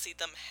like to see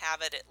them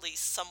have it at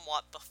least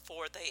somewhat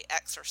before they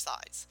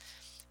exercise.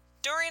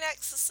 During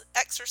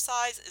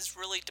exercise is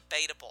really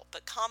debatable,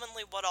 but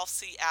commonly what I'll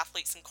see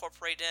athletes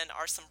incorporate in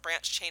are some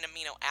branched chain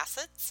amino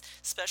acids,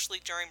 especially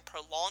during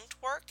prolonged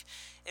work,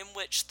 in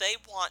which they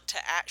want to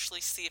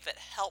actually see if it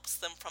helps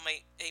them from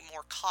a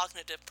more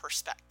cognitive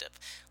perspective.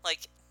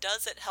 Like,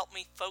 does it help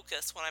me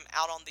focus when I'm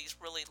out on these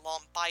really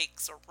long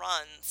bikes or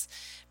runs?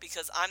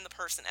 Because I'm the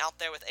person out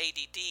there with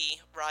ADD,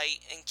 right,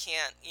 and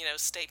can't,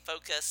 stay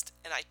focused,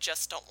 and I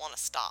just don't want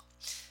to stop.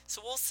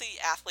 So we'll see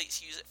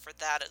athletes use it for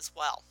that as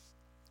well.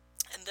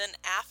 And then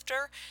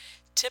after,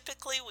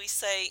 typically we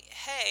say,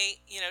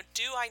 hey,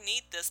 do I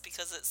need this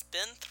because it's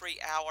been 3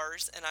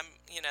 hours and I'm,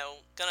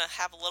 going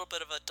to have a little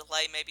bit of a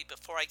delay maybe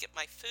before I get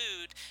my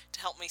food to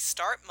help me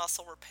start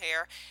muscle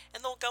repair.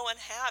 And they'll go and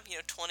have,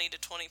 20 to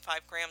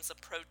 25 grams of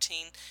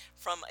protein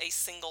from a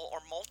single or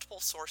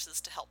multiple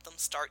sources to help them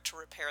start to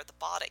repair the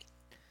body.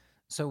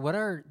 So what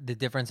are the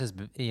differences,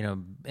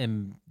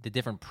 in the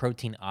different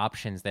protein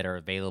options that are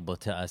available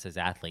to us as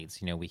athletes?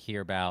 We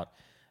hear about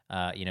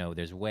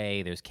there's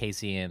whey, there's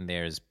casein,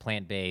 there's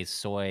plant-based,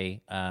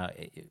 soy.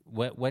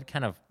 What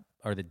kind of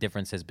are the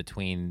differences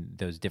between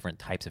those different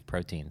types of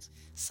proteins?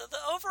 So the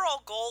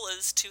overall goal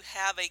is to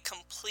have a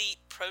complete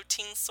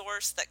protein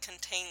source that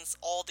contains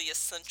all the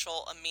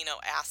essential amino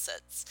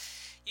acids.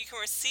 You can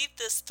receive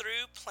this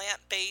through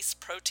plant-based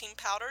protein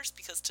powders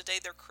because today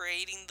they're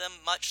creating them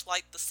much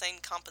like the same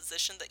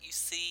composition that you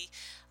see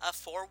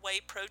for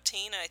whey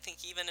protein. And I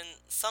think even in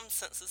some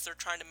senses they're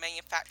trying to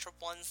manufacture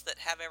ones that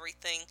have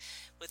everything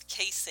with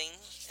casein.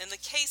 In the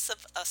case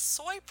of a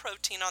soy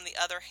protein, on the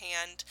other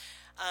hand,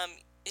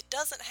 it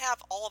doesn't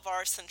have all of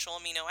our essential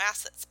amino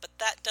acids, but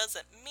that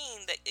doesn't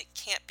mean that it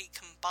can't be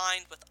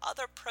combined with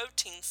other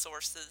protein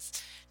sources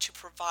to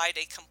provide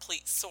a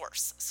complete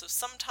source. So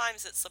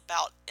sometimes it's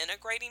about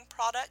integrating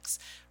products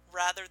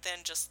rather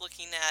than just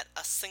looking at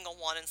a single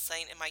one and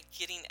saying, am I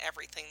getting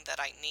everything that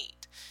I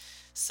need?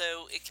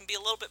 So it can be a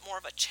little bit more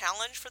of a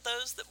challenge for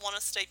those that want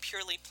to stay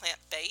purely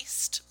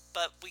plant-based,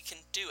 but we can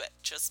do it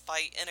just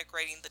by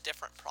integrating the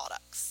different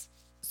products.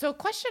 So a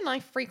question I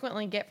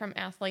frequently get from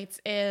athletes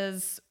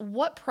is,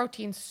 what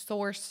protein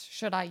source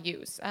should I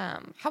use?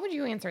 How would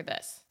you answer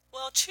this?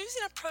 Well,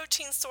 choosing a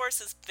protein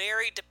source is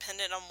very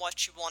dependent on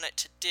what you want it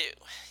to do.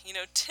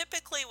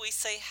 Typically we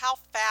say how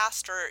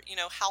fast or,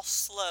 how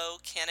slow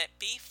can it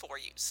be for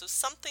you. So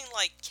something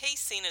like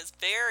casein is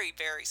very,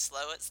 very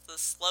slow. It's the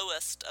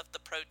slowest of the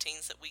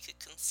proteins that we could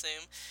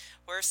consume,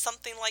 whereas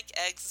something like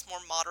eggs is more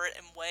moderate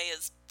and whey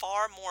is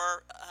far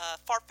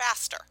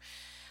faster.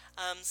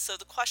 So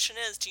the question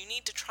is, do you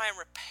need to try and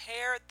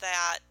repair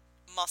that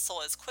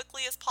muscle as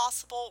quickly as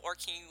possible, or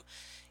can you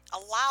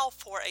allow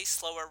for a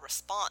slower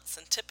response.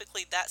 And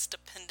typically that's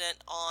dependent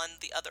on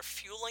the other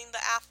fueling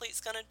the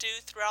athlete's going to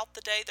do throughout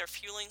the day, their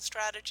fueling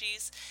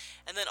strategies,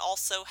 and then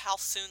also how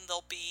soon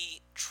they'll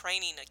be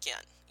training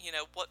again.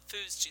 What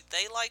foods do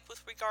they like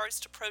with regards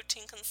to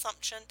protein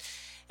consumption?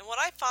 And what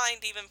I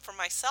find even for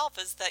myself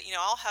is that,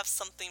 I'll have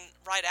something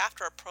right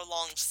after a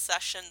prolonged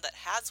session that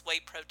has whey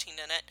protein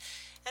in it,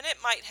 and it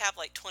might have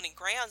like 20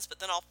 grams, but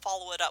then I'll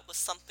follow it up with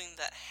something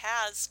that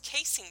has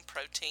casein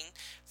protein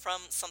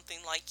from something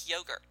like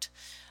yogurt.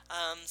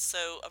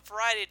 So a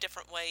variety of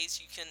different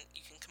ways you can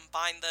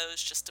combine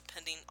those, just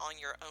depending on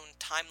your own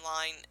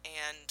timeline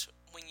and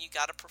when you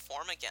got to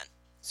perform again.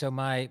 So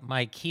my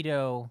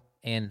keto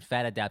and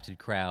fat adapted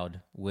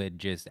crowd would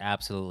just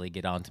absolutely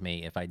get onto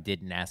me if I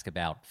didn't ask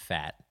about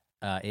fat.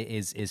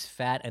 Is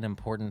fat an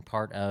important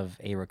part of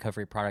a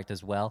recovery product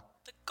as well?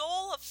 The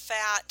goal of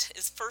fat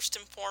is first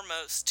and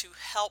foremost to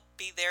help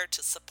be there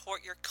to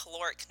support your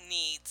caloric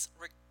needs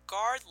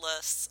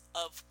regardless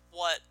of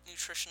what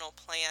nutritional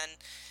plan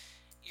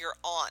you're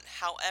on.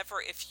 However,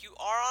 if you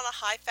are on a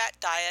high-fat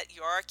diet,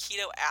 you are a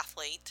keto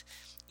athlete,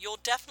 you'll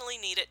definitely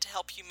need it to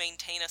help you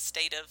maintain a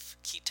state of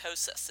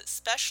ketosis,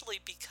 especially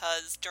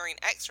because during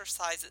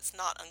exercise it's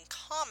not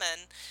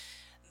uncommon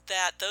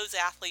that those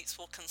athletes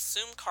will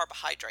consume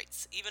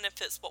carbohydrates, even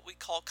if it's what we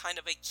call kind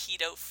of a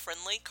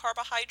keto-friendly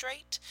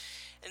carbohydrate.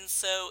 And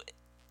so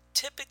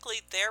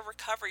typically their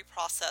recovery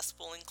process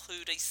will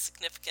include a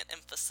significant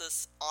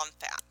emphasis on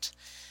fat.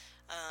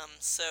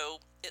 So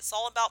it's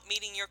all about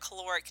meeting your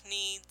caloric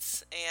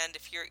needs, and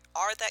if you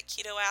are that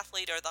keto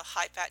athlete or the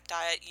high-fat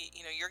diet,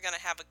 you're going to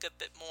have a good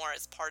bit more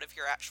as part of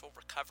your actual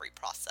recovery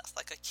process,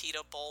 like a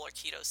keto bowl or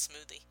keto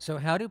smoothie. So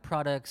how do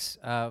products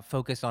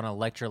focus on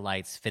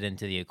electrolytes fit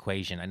into the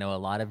equation? I know a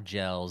lot of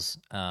gels,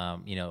 a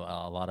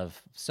lot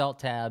of salt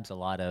tabs, a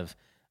lot of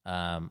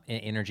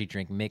energy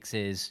drink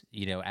mixes,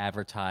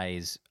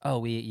 advertise,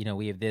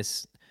 we have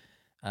this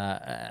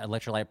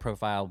electrolyte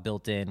profile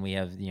built in. We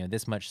have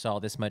this much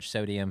salt, this much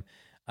sodium.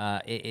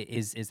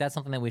 Is that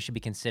something that we should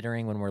be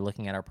considering when we're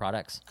looking at our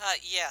products?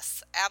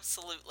 Yes,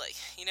 absolutely.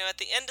 At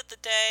the end of the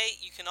day,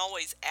 you can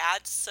always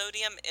add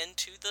sodium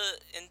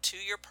into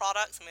your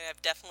products. I mean,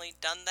 I've definitely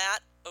done that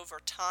over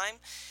time.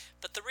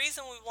 But the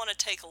reason we want to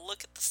take a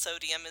look at the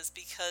sodium is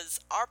because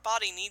our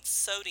body needs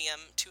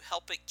sodium to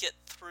help it get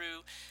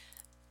through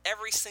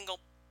every single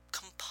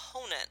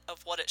component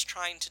of what it's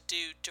trying to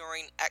do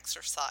during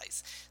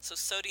exercise. So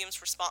sodium's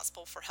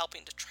responsible for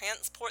helping to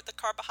transport the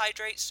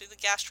carbohydrates through the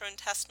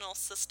gastrointestinal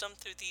system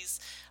through these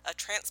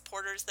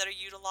transporters that are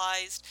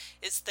utilized.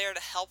 It's there to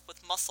help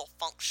with muscle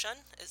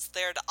function. It's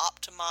there to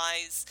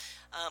optimize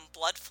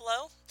blood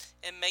flow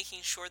and making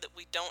sure that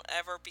we don't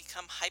ever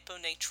become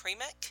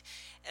hyponatremic.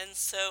 And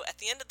so at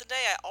the end of the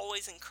day, I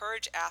always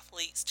encourage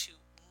athletes to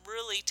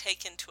really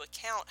take into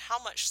account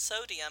how much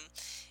sodium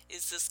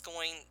is this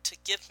going to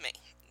give me.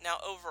 Now,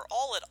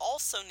 overall, it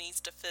also needs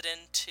to fit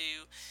into,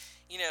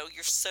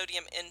 your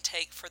sodium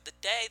intake for the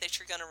day that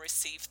you're going to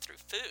receive through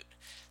food.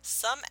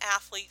 Some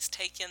athletes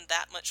take in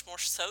that much more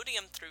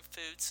sodium through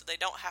food, so they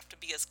don't have to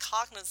be as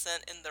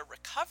cognizant in their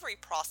recovery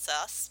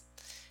process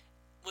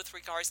with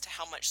regards to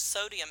how much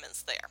sodium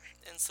is there.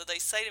 And so they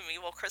say to me,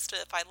 well, Krista,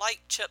 if I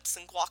like chips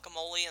and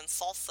guacamole and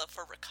salsa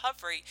for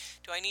recovery,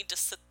 do I need to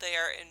sit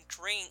there and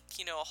drink,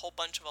 a whole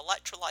bunch of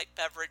electrolyte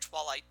beverage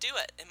while I do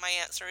it? And my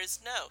answer is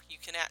no. You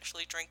can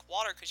actually drink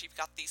water because you've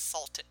got these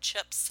salted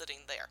chips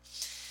sitting there.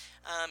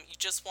 You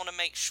just want to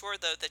make sure,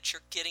 though, that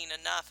you're getting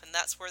enough, and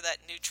that's where that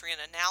nutrient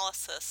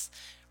analysis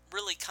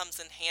really comes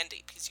in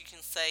handy, because you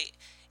can say,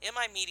 am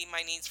I meeting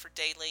my needs for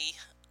daily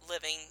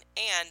living,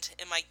 and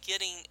am I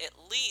getting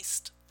at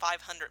least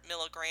 500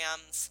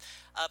 milligrams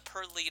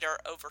per liter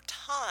over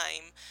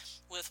time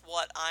with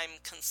what I'm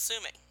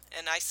consuming?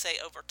 And I say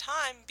over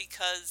time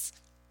because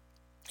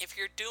if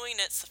you're doing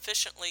it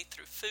sufficiently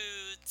through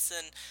foods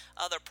and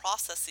other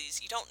processes,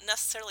 you don't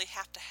necessarily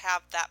have to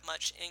have that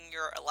much in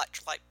your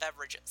electrolyte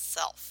beverage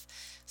itself.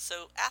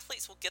 So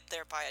athletes will get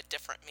there by a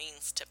different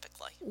means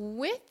typically.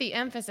 With the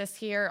emphasis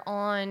here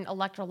on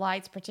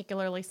electrolytes,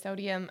 particularly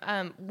sodium,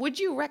 would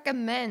you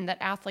recommend that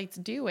athletes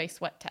do a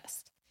sweat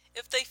test?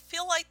 If they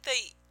feel like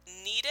they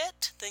need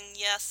it, then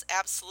yes,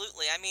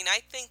 absolutely. I mean, I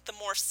think the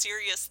more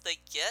serious they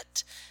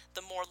get,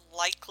 the more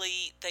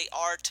likely they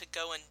are to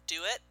go and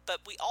do it. But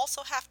we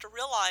also have to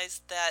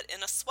realize that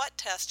in a sweat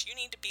test, you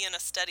need to be in a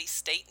steady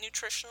state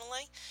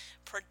nutritionally,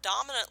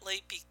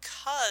 predominantly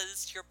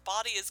because your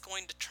body is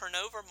going to turn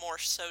over more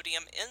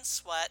sodium in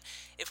sweat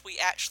if we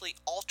actually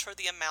alter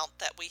the amount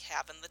that we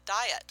have in the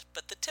diet.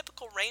 But the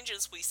typical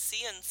ranges we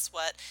see in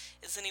sweat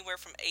is anywhere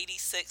from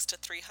 86 to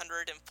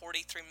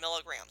 343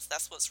 milligrams.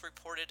 That's what's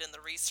reported in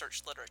the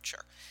research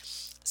literature.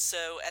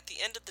 So at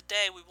the end of the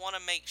day, we want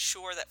to make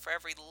sure that for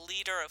every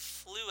liter of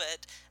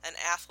fluid an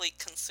athlete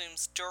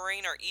consumes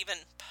during or even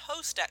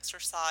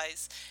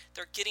post-exercise,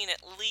 they're getting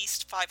at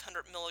least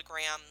 500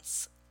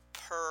 milligrams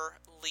per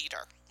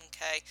liter,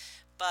 okay?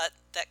 But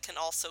that can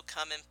also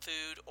come in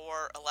food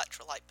or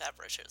electrolyte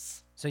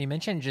beverages. So you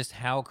mentioned just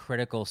how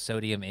critical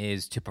sodium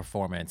is to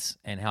performance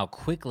and how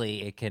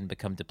quickly it can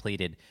become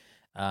depleted.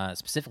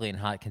 specifically in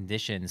hot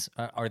conditions.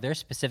 Are there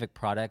specific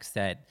products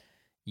that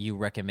you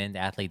recommend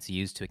athletes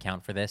use to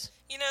account for this?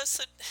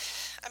 So,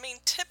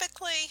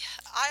 typically,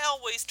 I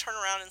always turn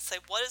around and say,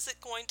 what is it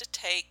going to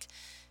take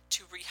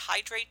to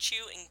rehydrate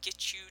you and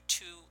get you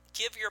to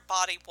give your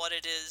body what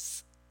it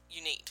is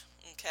you need?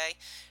 Okay.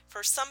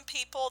 For some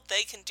people,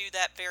 they can do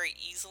that very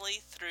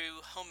easily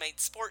through homemade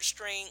sports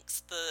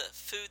drinks, the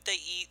food they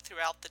eat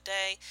throughout the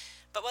day.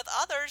 But with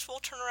others, we'll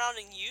turn around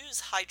and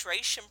use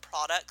hydration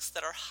products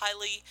that are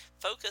highly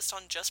focused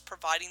on just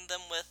providing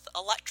them with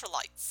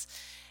electrolytes.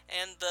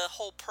 And the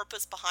whole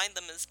purpose behind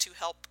them is to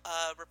help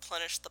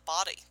replenish the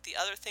body. The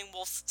other thing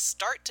we'll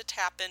start to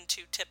tap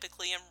into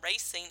typically in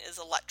racing is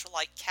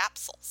electrolyte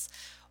capsules.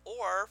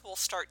 Or we'll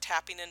start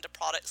tapping into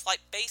products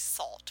like base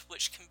salt,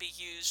 which can be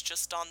used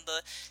just on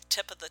the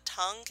tip of the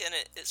tongue, and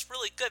it's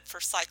really good for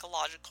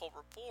psychological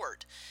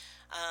reward.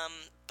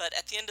 But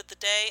at the end of the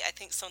day, I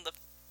think some of the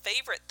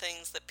favorite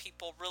things that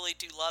people really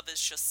do love is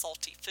just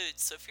salty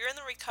foods. So if you're in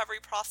the recovery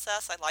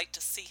process, I like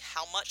to see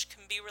how much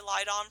can be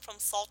relied on from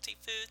salty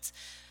foods.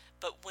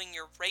 But when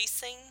you're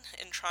racing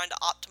and trying to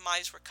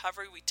optimize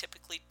recovery, we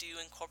typically do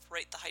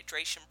incorporate the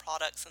hydration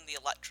products and the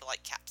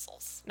electrolyte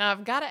capsules. Now,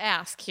 I've got to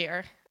ask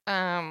here,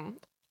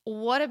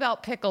 what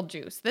about pickle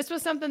juice? This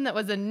was something that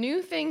was a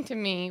new thing to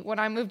me when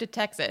I moved to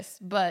Texas,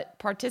 but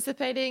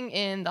participating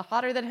in the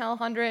Hotter Than Hell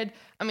 100,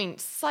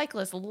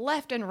 cyclists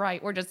left and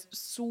right were just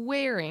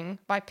swearing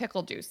by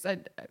pickle juice.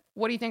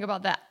 What do you think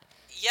about that?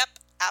 Yep.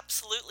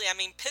 Absolutely.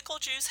 Pickle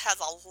juice has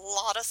a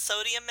lot of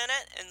sodium in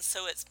it, and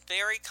so it's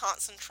very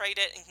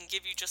concentrated and can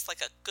give you just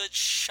like a good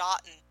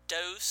shot and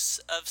dose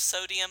of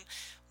sodium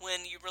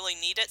when you really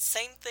need it.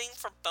 Same thing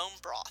for bone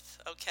broth,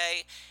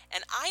 okay?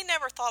 And I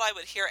never thought I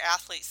would hear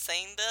athletes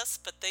saying this,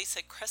 but they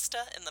say,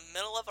 Krista, in the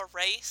middle of a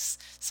race,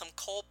 some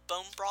cold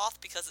bone broth,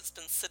 because it's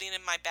been sitting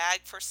in my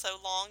bag for so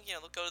long,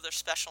 they'll go to their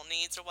special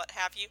needs or what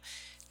have you,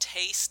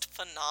 taste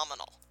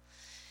phenomenal.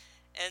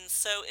 And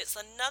so it's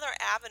another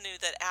avenue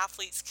that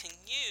athletes can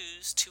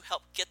use to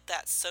help get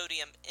that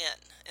sodium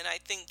in. And I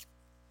think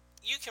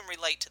you can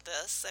relate to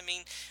this.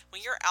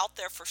 When you're out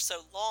there for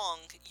so long,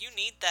 you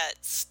need that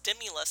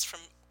stimulus from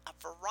a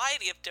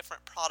variety of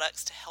different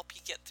products to help you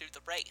get through the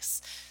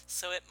race.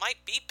 So it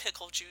might be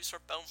pickle juice or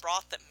bone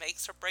broth that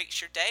makes or breaks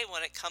your day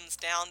when it comes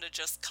down to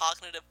just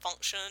cognitive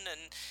function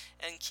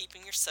and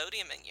keeping your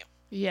sodium in you.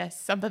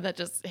 Yes, something that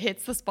just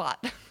hits the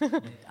spot.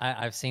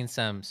 I've seen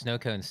some snow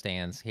cone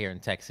stands here in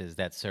Texas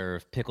that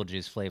serve pickle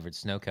juice flavored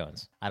snow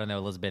cones. I don't know,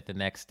 Elizabeth, the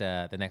next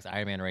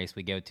Ironman race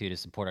we go to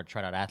support our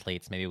Trot Out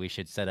athletes, maybe we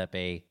should set up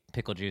a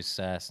pickle juice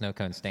snow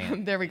cone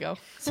stand. There we go.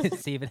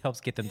 See if it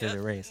helps get them through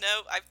the race.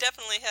 No, I've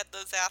definitely had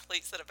those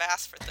athletes that have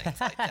asked for things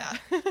like that.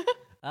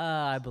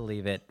 I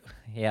believe it.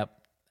 Yep.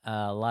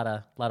 A lot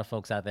of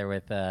folks out there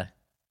with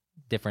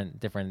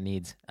different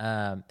needs.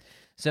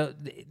 So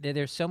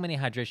there's so many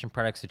hydration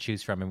products to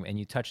choose from, and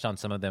you touched on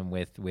some of them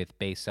with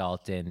base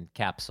salt and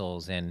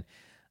capsules, and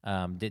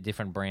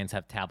different brands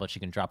have tablets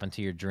you can drop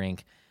into your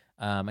drink.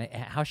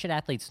 How should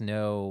athletes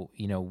know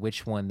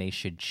which one they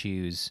should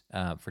choose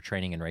for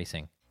training and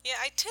racing? Yeah,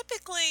 I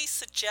typically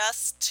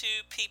suggest to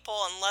people,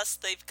 unless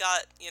they've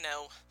got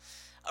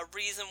a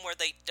reason where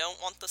they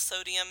don't want the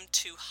sodium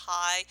too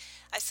high,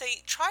 I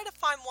say try to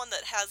find one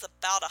that has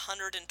about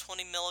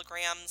 120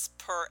 milligrams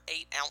per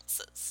 8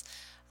 ounces.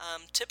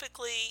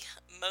 Typically,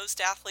 most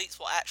athletes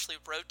will actually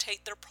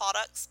rotate their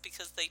products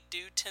because they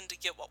do tend to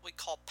get what we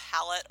call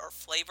palate or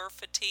flavor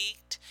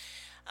fatigued.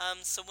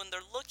 So when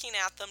they're looking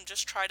at them,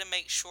 just try to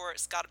make sure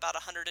it's got about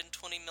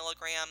 120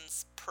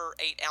 milligrams per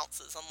 8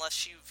 ounces,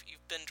 unless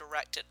you've been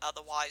directed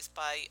otherwise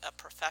by a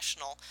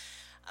professional.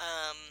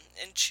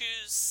 And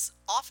choose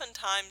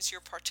oftentimes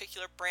your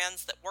particular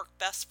brands that work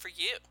best for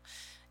you.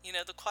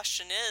 The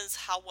question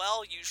is, how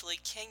well usually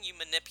can you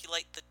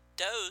manipulate the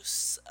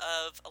dose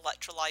of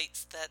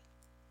electrolytes that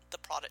the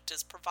product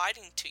is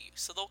providing to you?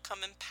 So they'll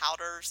come in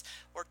powders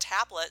or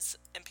tablets,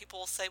 and people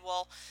will say,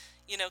 well,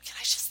 can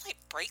I just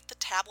break the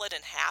tablet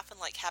in half and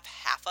have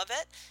half of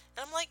it?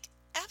 And I'm like,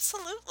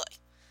 absolutely.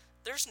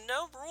 There's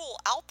no rule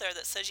out there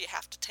that says you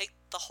have to take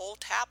the whole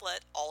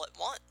tablet all at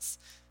once.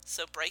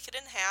 So break it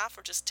in half,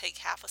 or just take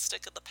half a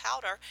stick of the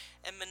powder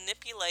and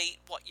manipulate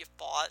what you've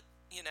bought,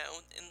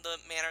 in the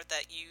manner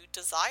that you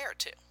desire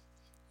to.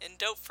 And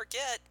don't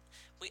forget,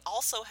 we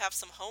also have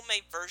some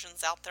homemade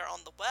versions out there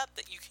on the web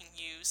that you can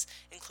use,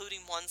 including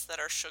ones that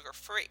are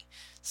sugar-free.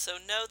 So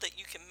know that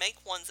you can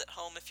make ones at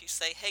home if you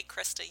say, hey,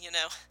 Krista,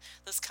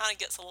 this kind of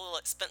gets a little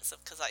expensive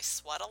because I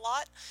sweat a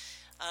lot.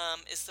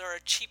 Is there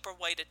a cheaper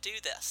way to do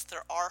this?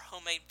 There are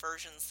homemade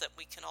versions that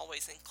we can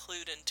always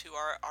include into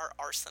our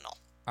arsenal.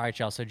 All right,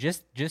 y'all. So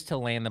just to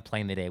land the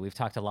plane today, we've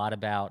talked a lot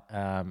about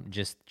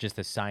just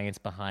the science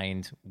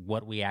behind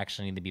what we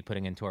actually need to be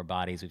putting into our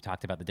bodies. We've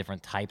talked about the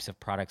different types of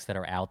products that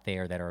are out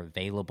there that are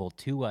available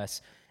to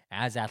us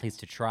as athletes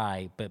to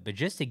try. But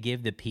just to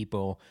give the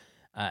people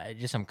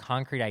just some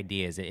concrete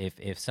ideas,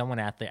 if someone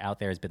out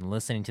there has been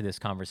listening to this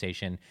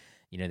conversation,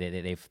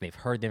 they've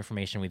heard the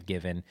information we've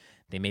given.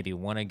 They maybe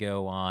want to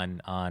go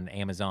on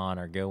Amazon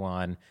or go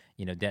on,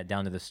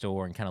 down to the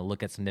store and kind of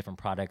look at some different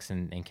products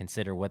and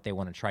consider what they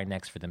want to try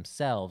next for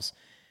themselves.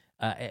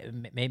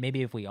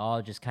 Maybe if we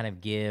all just kind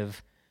of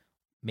give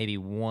maybe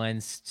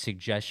one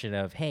suggestion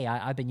of, hey,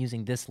 I've been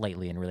using this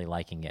lately and really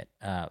liking it.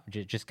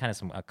 Just kind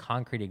of a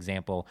concrete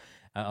example,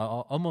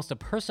 almost a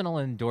personal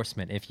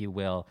endorsement, if you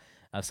will,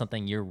 of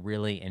something you're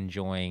really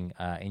enjoying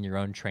in your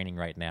own training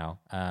right now.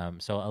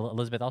 So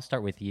Elizabeth, I'll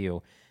start with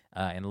you.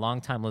 And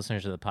longtime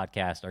listeners of the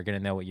podcast are going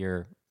to know what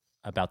you're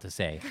about to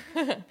say.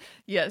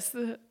 Yes.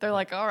 They're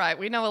like, all right,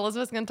 we know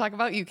Elizabeth's going to talk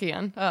about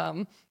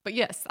UCAN. But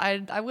yes,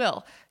 I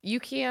will.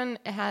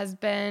 UCAN has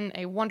been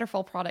a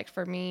wonderful product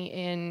for me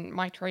in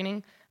my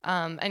training.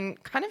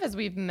 And kind of as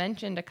we've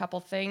mentioned a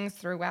couple things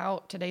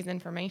throughout today's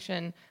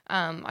information,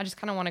 I just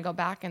kind of want to go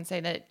back and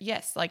say that,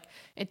 yes, like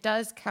it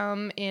does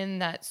come in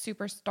that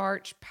super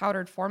starch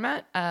powdered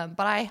format.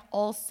 But I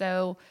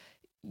also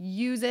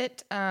use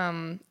it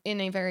in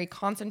a very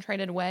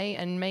concentrated way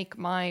and make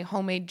my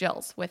homemade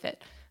gels with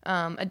it.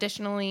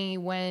 Additionally,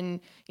 when,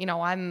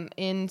 I'm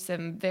in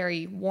some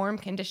very warm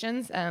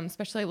conditions,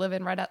 especially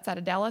living right outside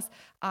of Dallas,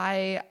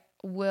 I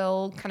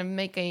will kind of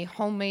make a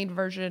homemade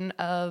version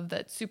of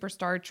that super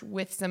starch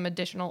with some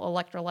additional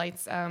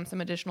electrolytes, some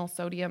additional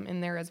sodium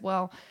in there as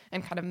well,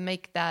 and kind of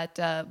make that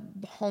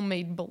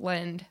homemade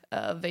blend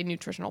of a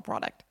nutritional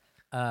product.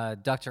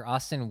 Dr.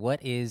 Austin,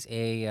 what is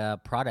a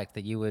product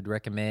that you would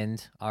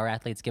recommend our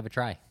athletes give a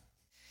try?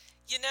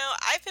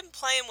 I've been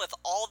playing with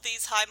all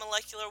these high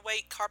molecular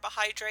weight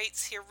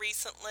carbohydrates here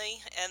recently,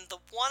 and the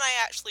one I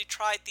actually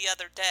tried the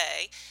other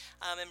day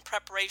in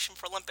preparation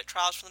for Olympic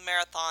trials for the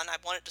marathon, I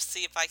wanted to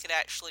see if I could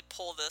actually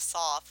pull this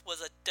off,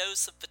 was a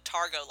dose of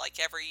Vitargo like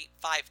every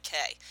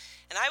 5K.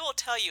 And I will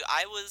tell you,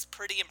 I was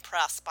pretty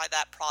impressed by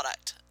that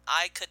product.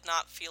 I could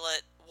not feel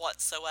it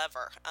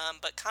whatsoever.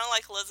 But kind of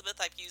like Elizabeth,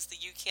 I've used the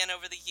UCAN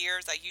over the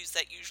years. I use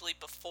that usually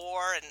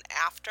before and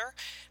after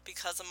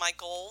because of my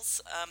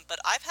goals. But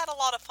I've had a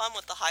lot of fun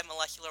with the high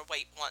molecular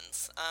weight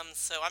ones.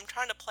 So I'm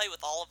trying to play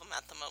with all of them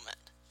at the moment.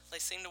 They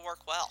seem to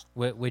work well.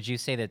 Would you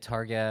say that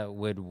Targa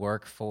would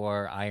work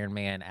for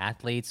Ironman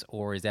athletes,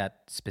 or is that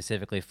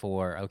specifically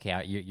for,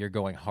 okay, you're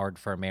going hard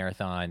for a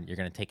marathon, you're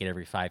going to take it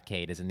every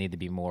 5K? Does it need to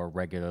be more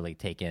regularly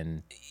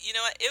taken?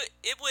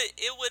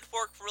 It would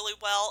work really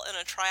well in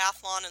a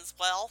triathlon as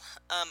well.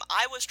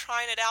 I was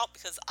trying it out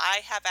because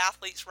I have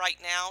athletes right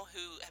now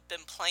who have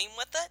been playing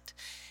with it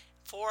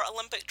for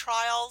Olympic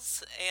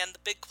trials, and the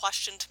big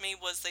question to me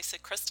was, they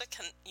said, Krista,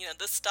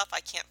 this stuff,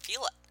 I can't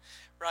feel it.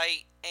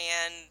 Right,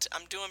 and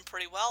I'm doing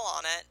pretty well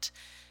on it.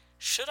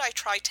 Should I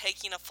try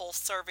taking a full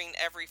serving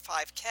every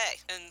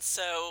 5K? And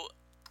so,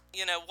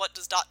 what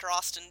does Dr.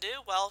 Austin do?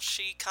 Well,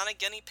 she kind of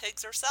guinea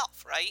pigs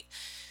herself, right?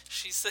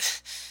 She said,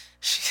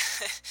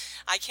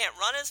 I can't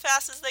run as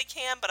fast as they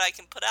can, but I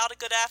can put out a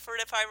good effort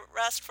if I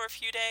rest for a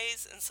few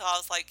days. And so I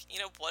was like,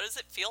 what does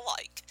it feel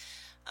like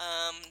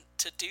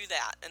to do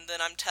that? And then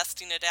I'm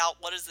testing it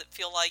out. What does it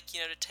feel like, to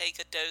take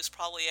a dose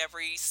probably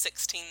every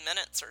 16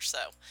 minutes or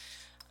so?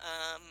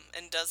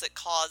 And does it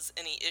cause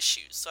any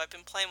issues? So I've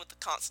been playing with the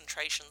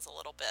concentrations a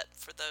little bit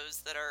for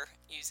those that are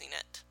using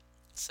it.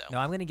 So now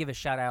I'm going to give a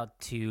shout out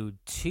to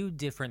two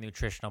different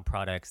nutritional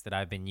products that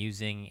I've been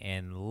using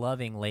and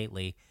loving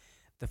lately.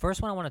 The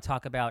first one I want to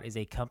talk about is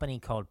a company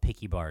called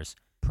Picky Bars.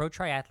 Pro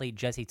triathlete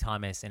Jesse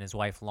Thomas and his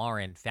wife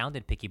Lauren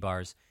founded Picky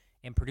Bars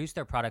and produced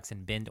their products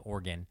in Bend,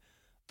 Oregon.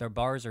 Their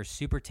bars are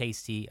super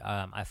tasty.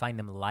 I find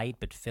them light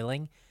but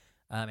filling.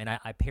 And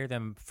I pair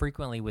them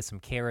frequently with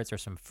some carrots or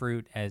some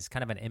fruit as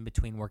kind of an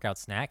in-between workout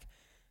snack.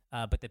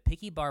 But the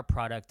Picky Bar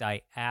product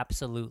I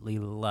absolutely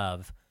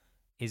love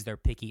is their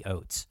Picky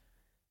Oats.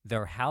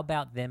 Their How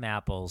About Them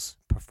Apples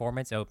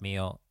Performance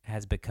Oatmeal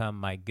has become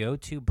my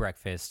go-to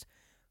breakfast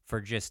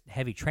for just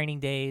heavy training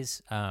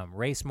days,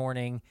 race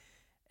morning.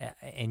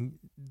 And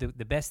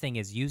the best thing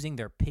is using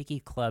their Picky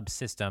Club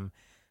system.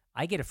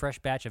 I get a fresh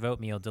batch of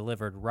oatmeal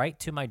delivered right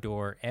to my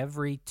door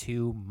every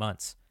 2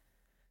 months.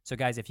 So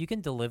guys, if you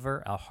can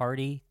deliver a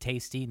hearty,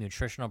 tasty,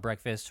 nutritional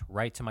breakfast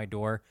right to my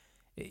door,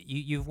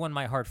 you've won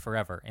my heart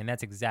forever, and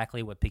that's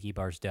exactly what Picky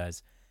Bars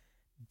does.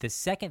 The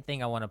second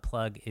thing I want to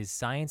plug is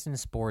Science and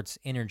Sports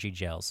Energy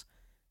Gels.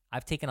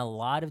 I've taken a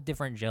lot of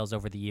different gels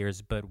over the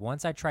years, but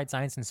once I tried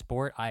Science and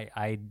Sport,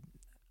 I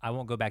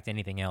won't go back to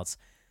anything else.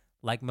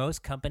 Like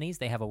most companies,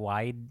 they have a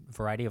wide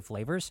variety of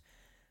flavors,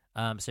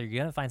 so you're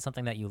going to find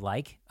something that you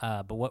like,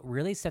 but what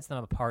really sets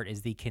them apart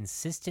is the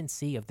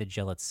consistency of the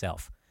gel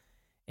itself.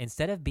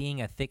 Instead of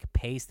being a thick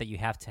paste that you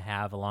have to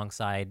have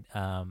alongside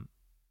kind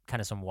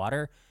of some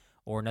water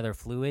or another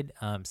fluid,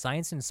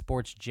 Science and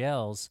Sports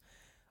gels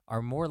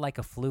are more like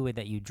a fluid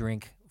that you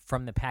drink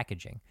from the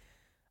packaging.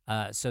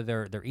 So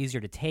they're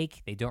easier to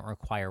take. They don't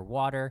require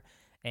water.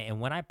 And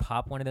when I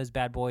pop one of those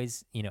bad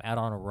boys, out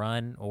on a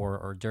run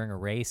or during a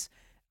race,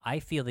 I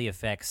feel the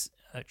effects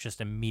just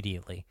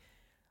immediately.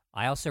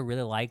 I also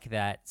really like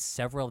that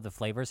several of the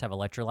flavors have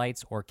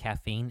electrolytes or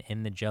caffeine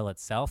in the gel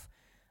itself.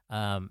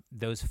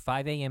 Those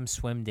 5 a.m.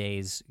 swim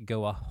days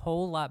go a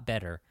whole lot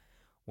better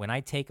when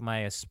I take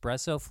my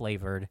espresso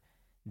flavored,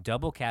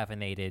 double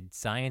caffeinated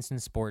Science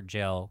and Sport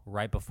gel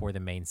right before the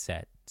main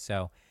set.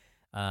 So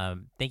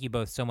thank you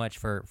both so much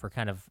for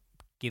kind of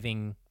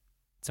giving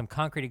some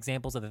concrete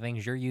examples of the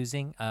things you're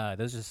using.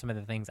 Those are some of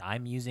the things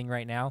I'm using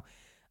right now.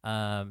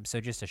 So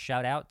just a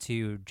shout out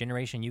to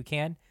Generation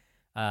UCAN,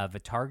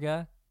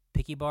 Vitarga,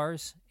 Picky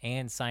Bars,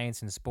 and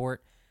Science and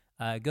Sport.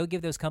 Go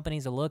give those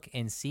companies a look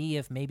and see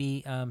if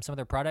maybe some of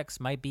their products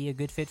might be a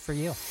good fit for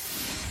you.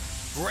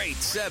 Great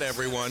set,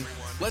 everyone.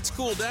 Let's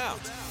cool down.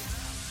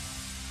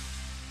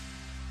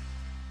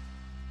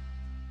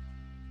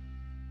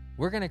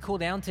 We're going to cool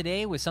down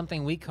today with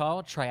something we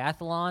call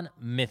Triathlon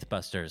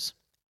Mythbusters.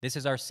 This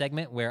is our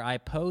segment where I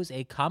pose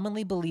a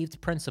commonly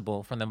believed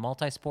principle from the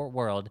multi-sport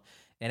world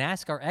and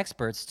ask our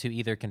experts to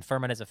either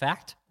confirm it as a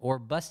fact or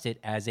bust it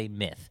as a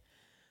myth.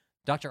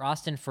 Dr.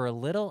 Austin, for a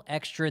little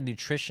extra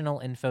nutritional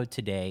info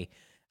today,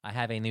 I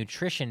have a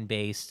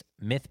nutrition-based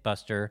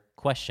Mythbuster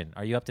question.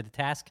 Are you up to the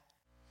task?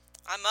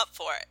 I'm up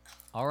for it.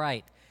 All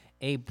right.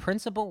 A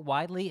principle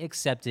widely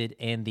accepted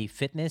in the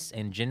fitness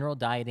and general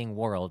dieting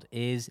world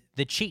is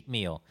the cheat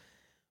meal,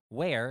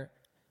 where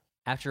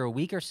after a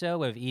week or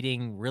so of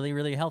eating really,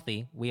 really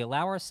healthy, we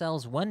allow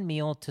ourselves one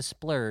meal to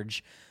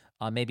splurge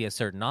on maybe a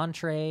certain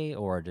entree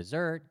or a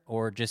dessert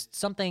or just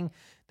something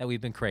that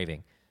we've been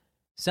craving.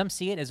 Some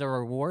see it as a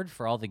reward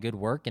for all the good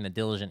work and the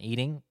diligent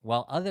eating,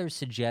 while others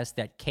suggest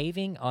that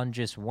caving on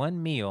just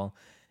one meal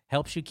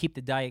helps you keep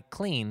the diet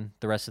clean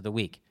the rest of the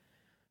week.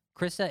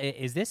 Krista,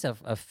 is this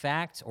a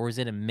fact or is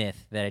it a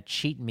myth that a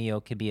cheat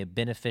meal can be a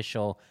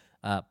beneficial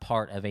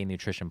part of a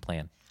nutrition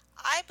plan?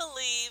 I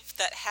believe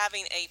that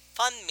having a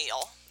fun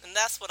meal, and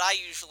that's what I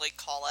usually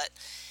call it,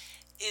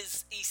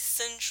 is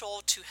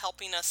essential to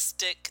helping us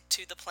stick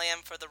to the plan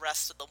for the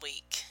rest of the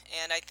week.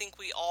 And I think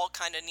we all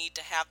kind of need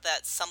to have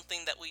that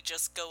something that we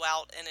just go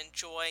out and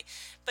enjoy.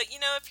 But,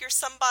 if you're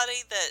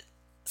somebody that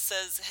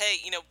says,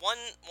 hey, one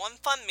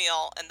fun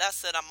meal and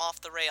that's it, I'm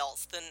off the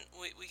rails, then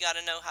we got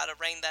to know how to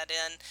rein that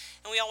in.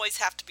 And we always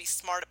have to be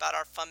smart about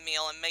our fun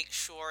meal and make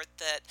sure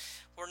that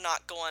we're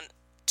not going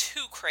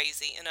too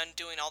crazy and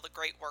undoing all the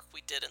great work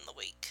we did in the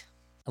week.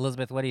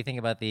 Elizabeth, what do you think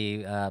about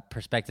the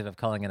perspective of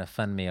calling it a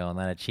fun meal and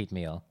not a cheat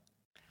meal?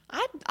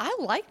 I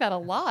like that a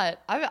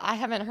lot. I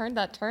haven't heard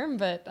that term,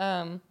 but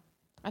I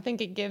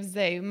think it gives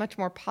a much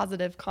more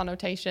positive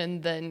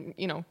connotation than,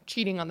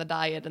 cheating on the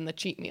diet and the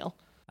cheat meal.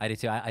 I do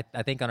too. I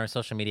think on our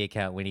social media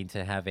account, we need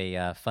to have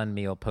a fun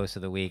meal post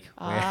of the week.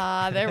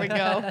 There we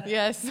go.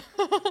 Yes.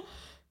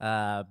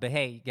 But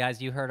hey,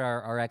 guys, you heard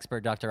our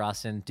expert, Dr.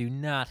 Austin. Do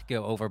not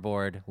go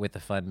overboard with the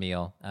fun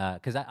meal,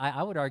 because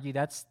I would argue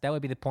that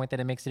would be the point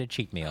that it makes it a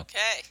cheat meal.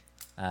 Okay.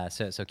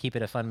 So keep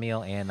it a fun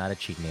meal and not a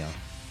cheat meal.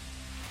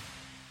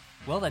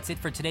 Well, that's it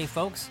for today,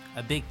 folks.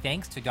 A big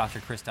thanks to Dr.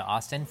 Krista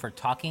Austin for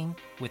talking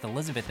with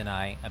Elizabeth and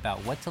I about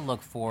what to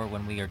look for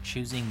when we are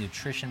choosing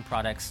nutrition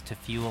products to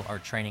fuel our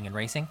training and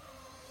racing.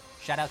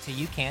 Shout out to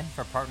UCAN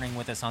for partnering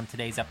with us on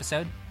today's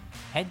episode.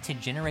 Head to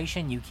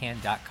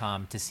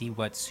GenerationUCAN.com to see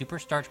what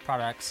Superstarch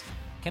products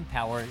can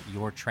power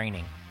your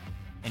training.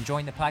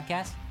 Enjoying the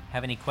podcast?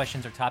 Have any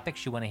questions or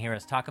topics you want to hear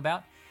us talk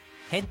about?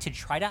 Head to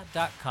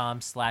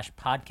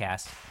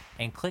TriDot.com/podcast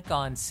and click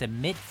on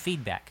Submit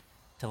Feedback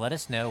to let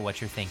us know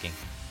what you're thinking.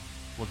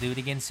 We'll do it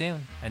again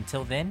soon.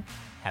 Until then,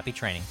 happy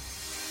training.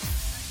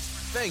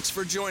 Thanks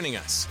for joining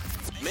us.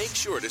 Make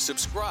sure to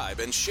subscribe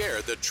and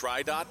share the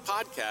TriDot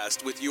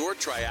podcast with your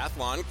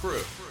triathlon crew.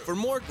 For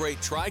more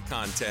great Tri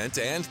content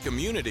and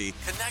community,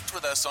 connect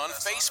with us on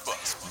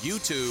Facebook,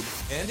 YouTube,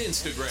 and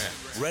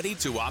Instagram. Ready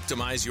to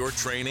optimize your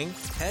training?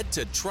 Head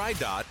to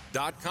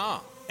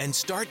TriDot.com and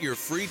start your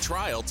free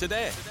trial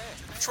today.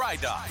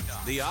 TriDot,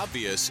 the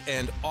obvious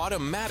and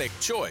automatic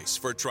choice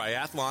for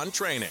triathlon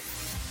training.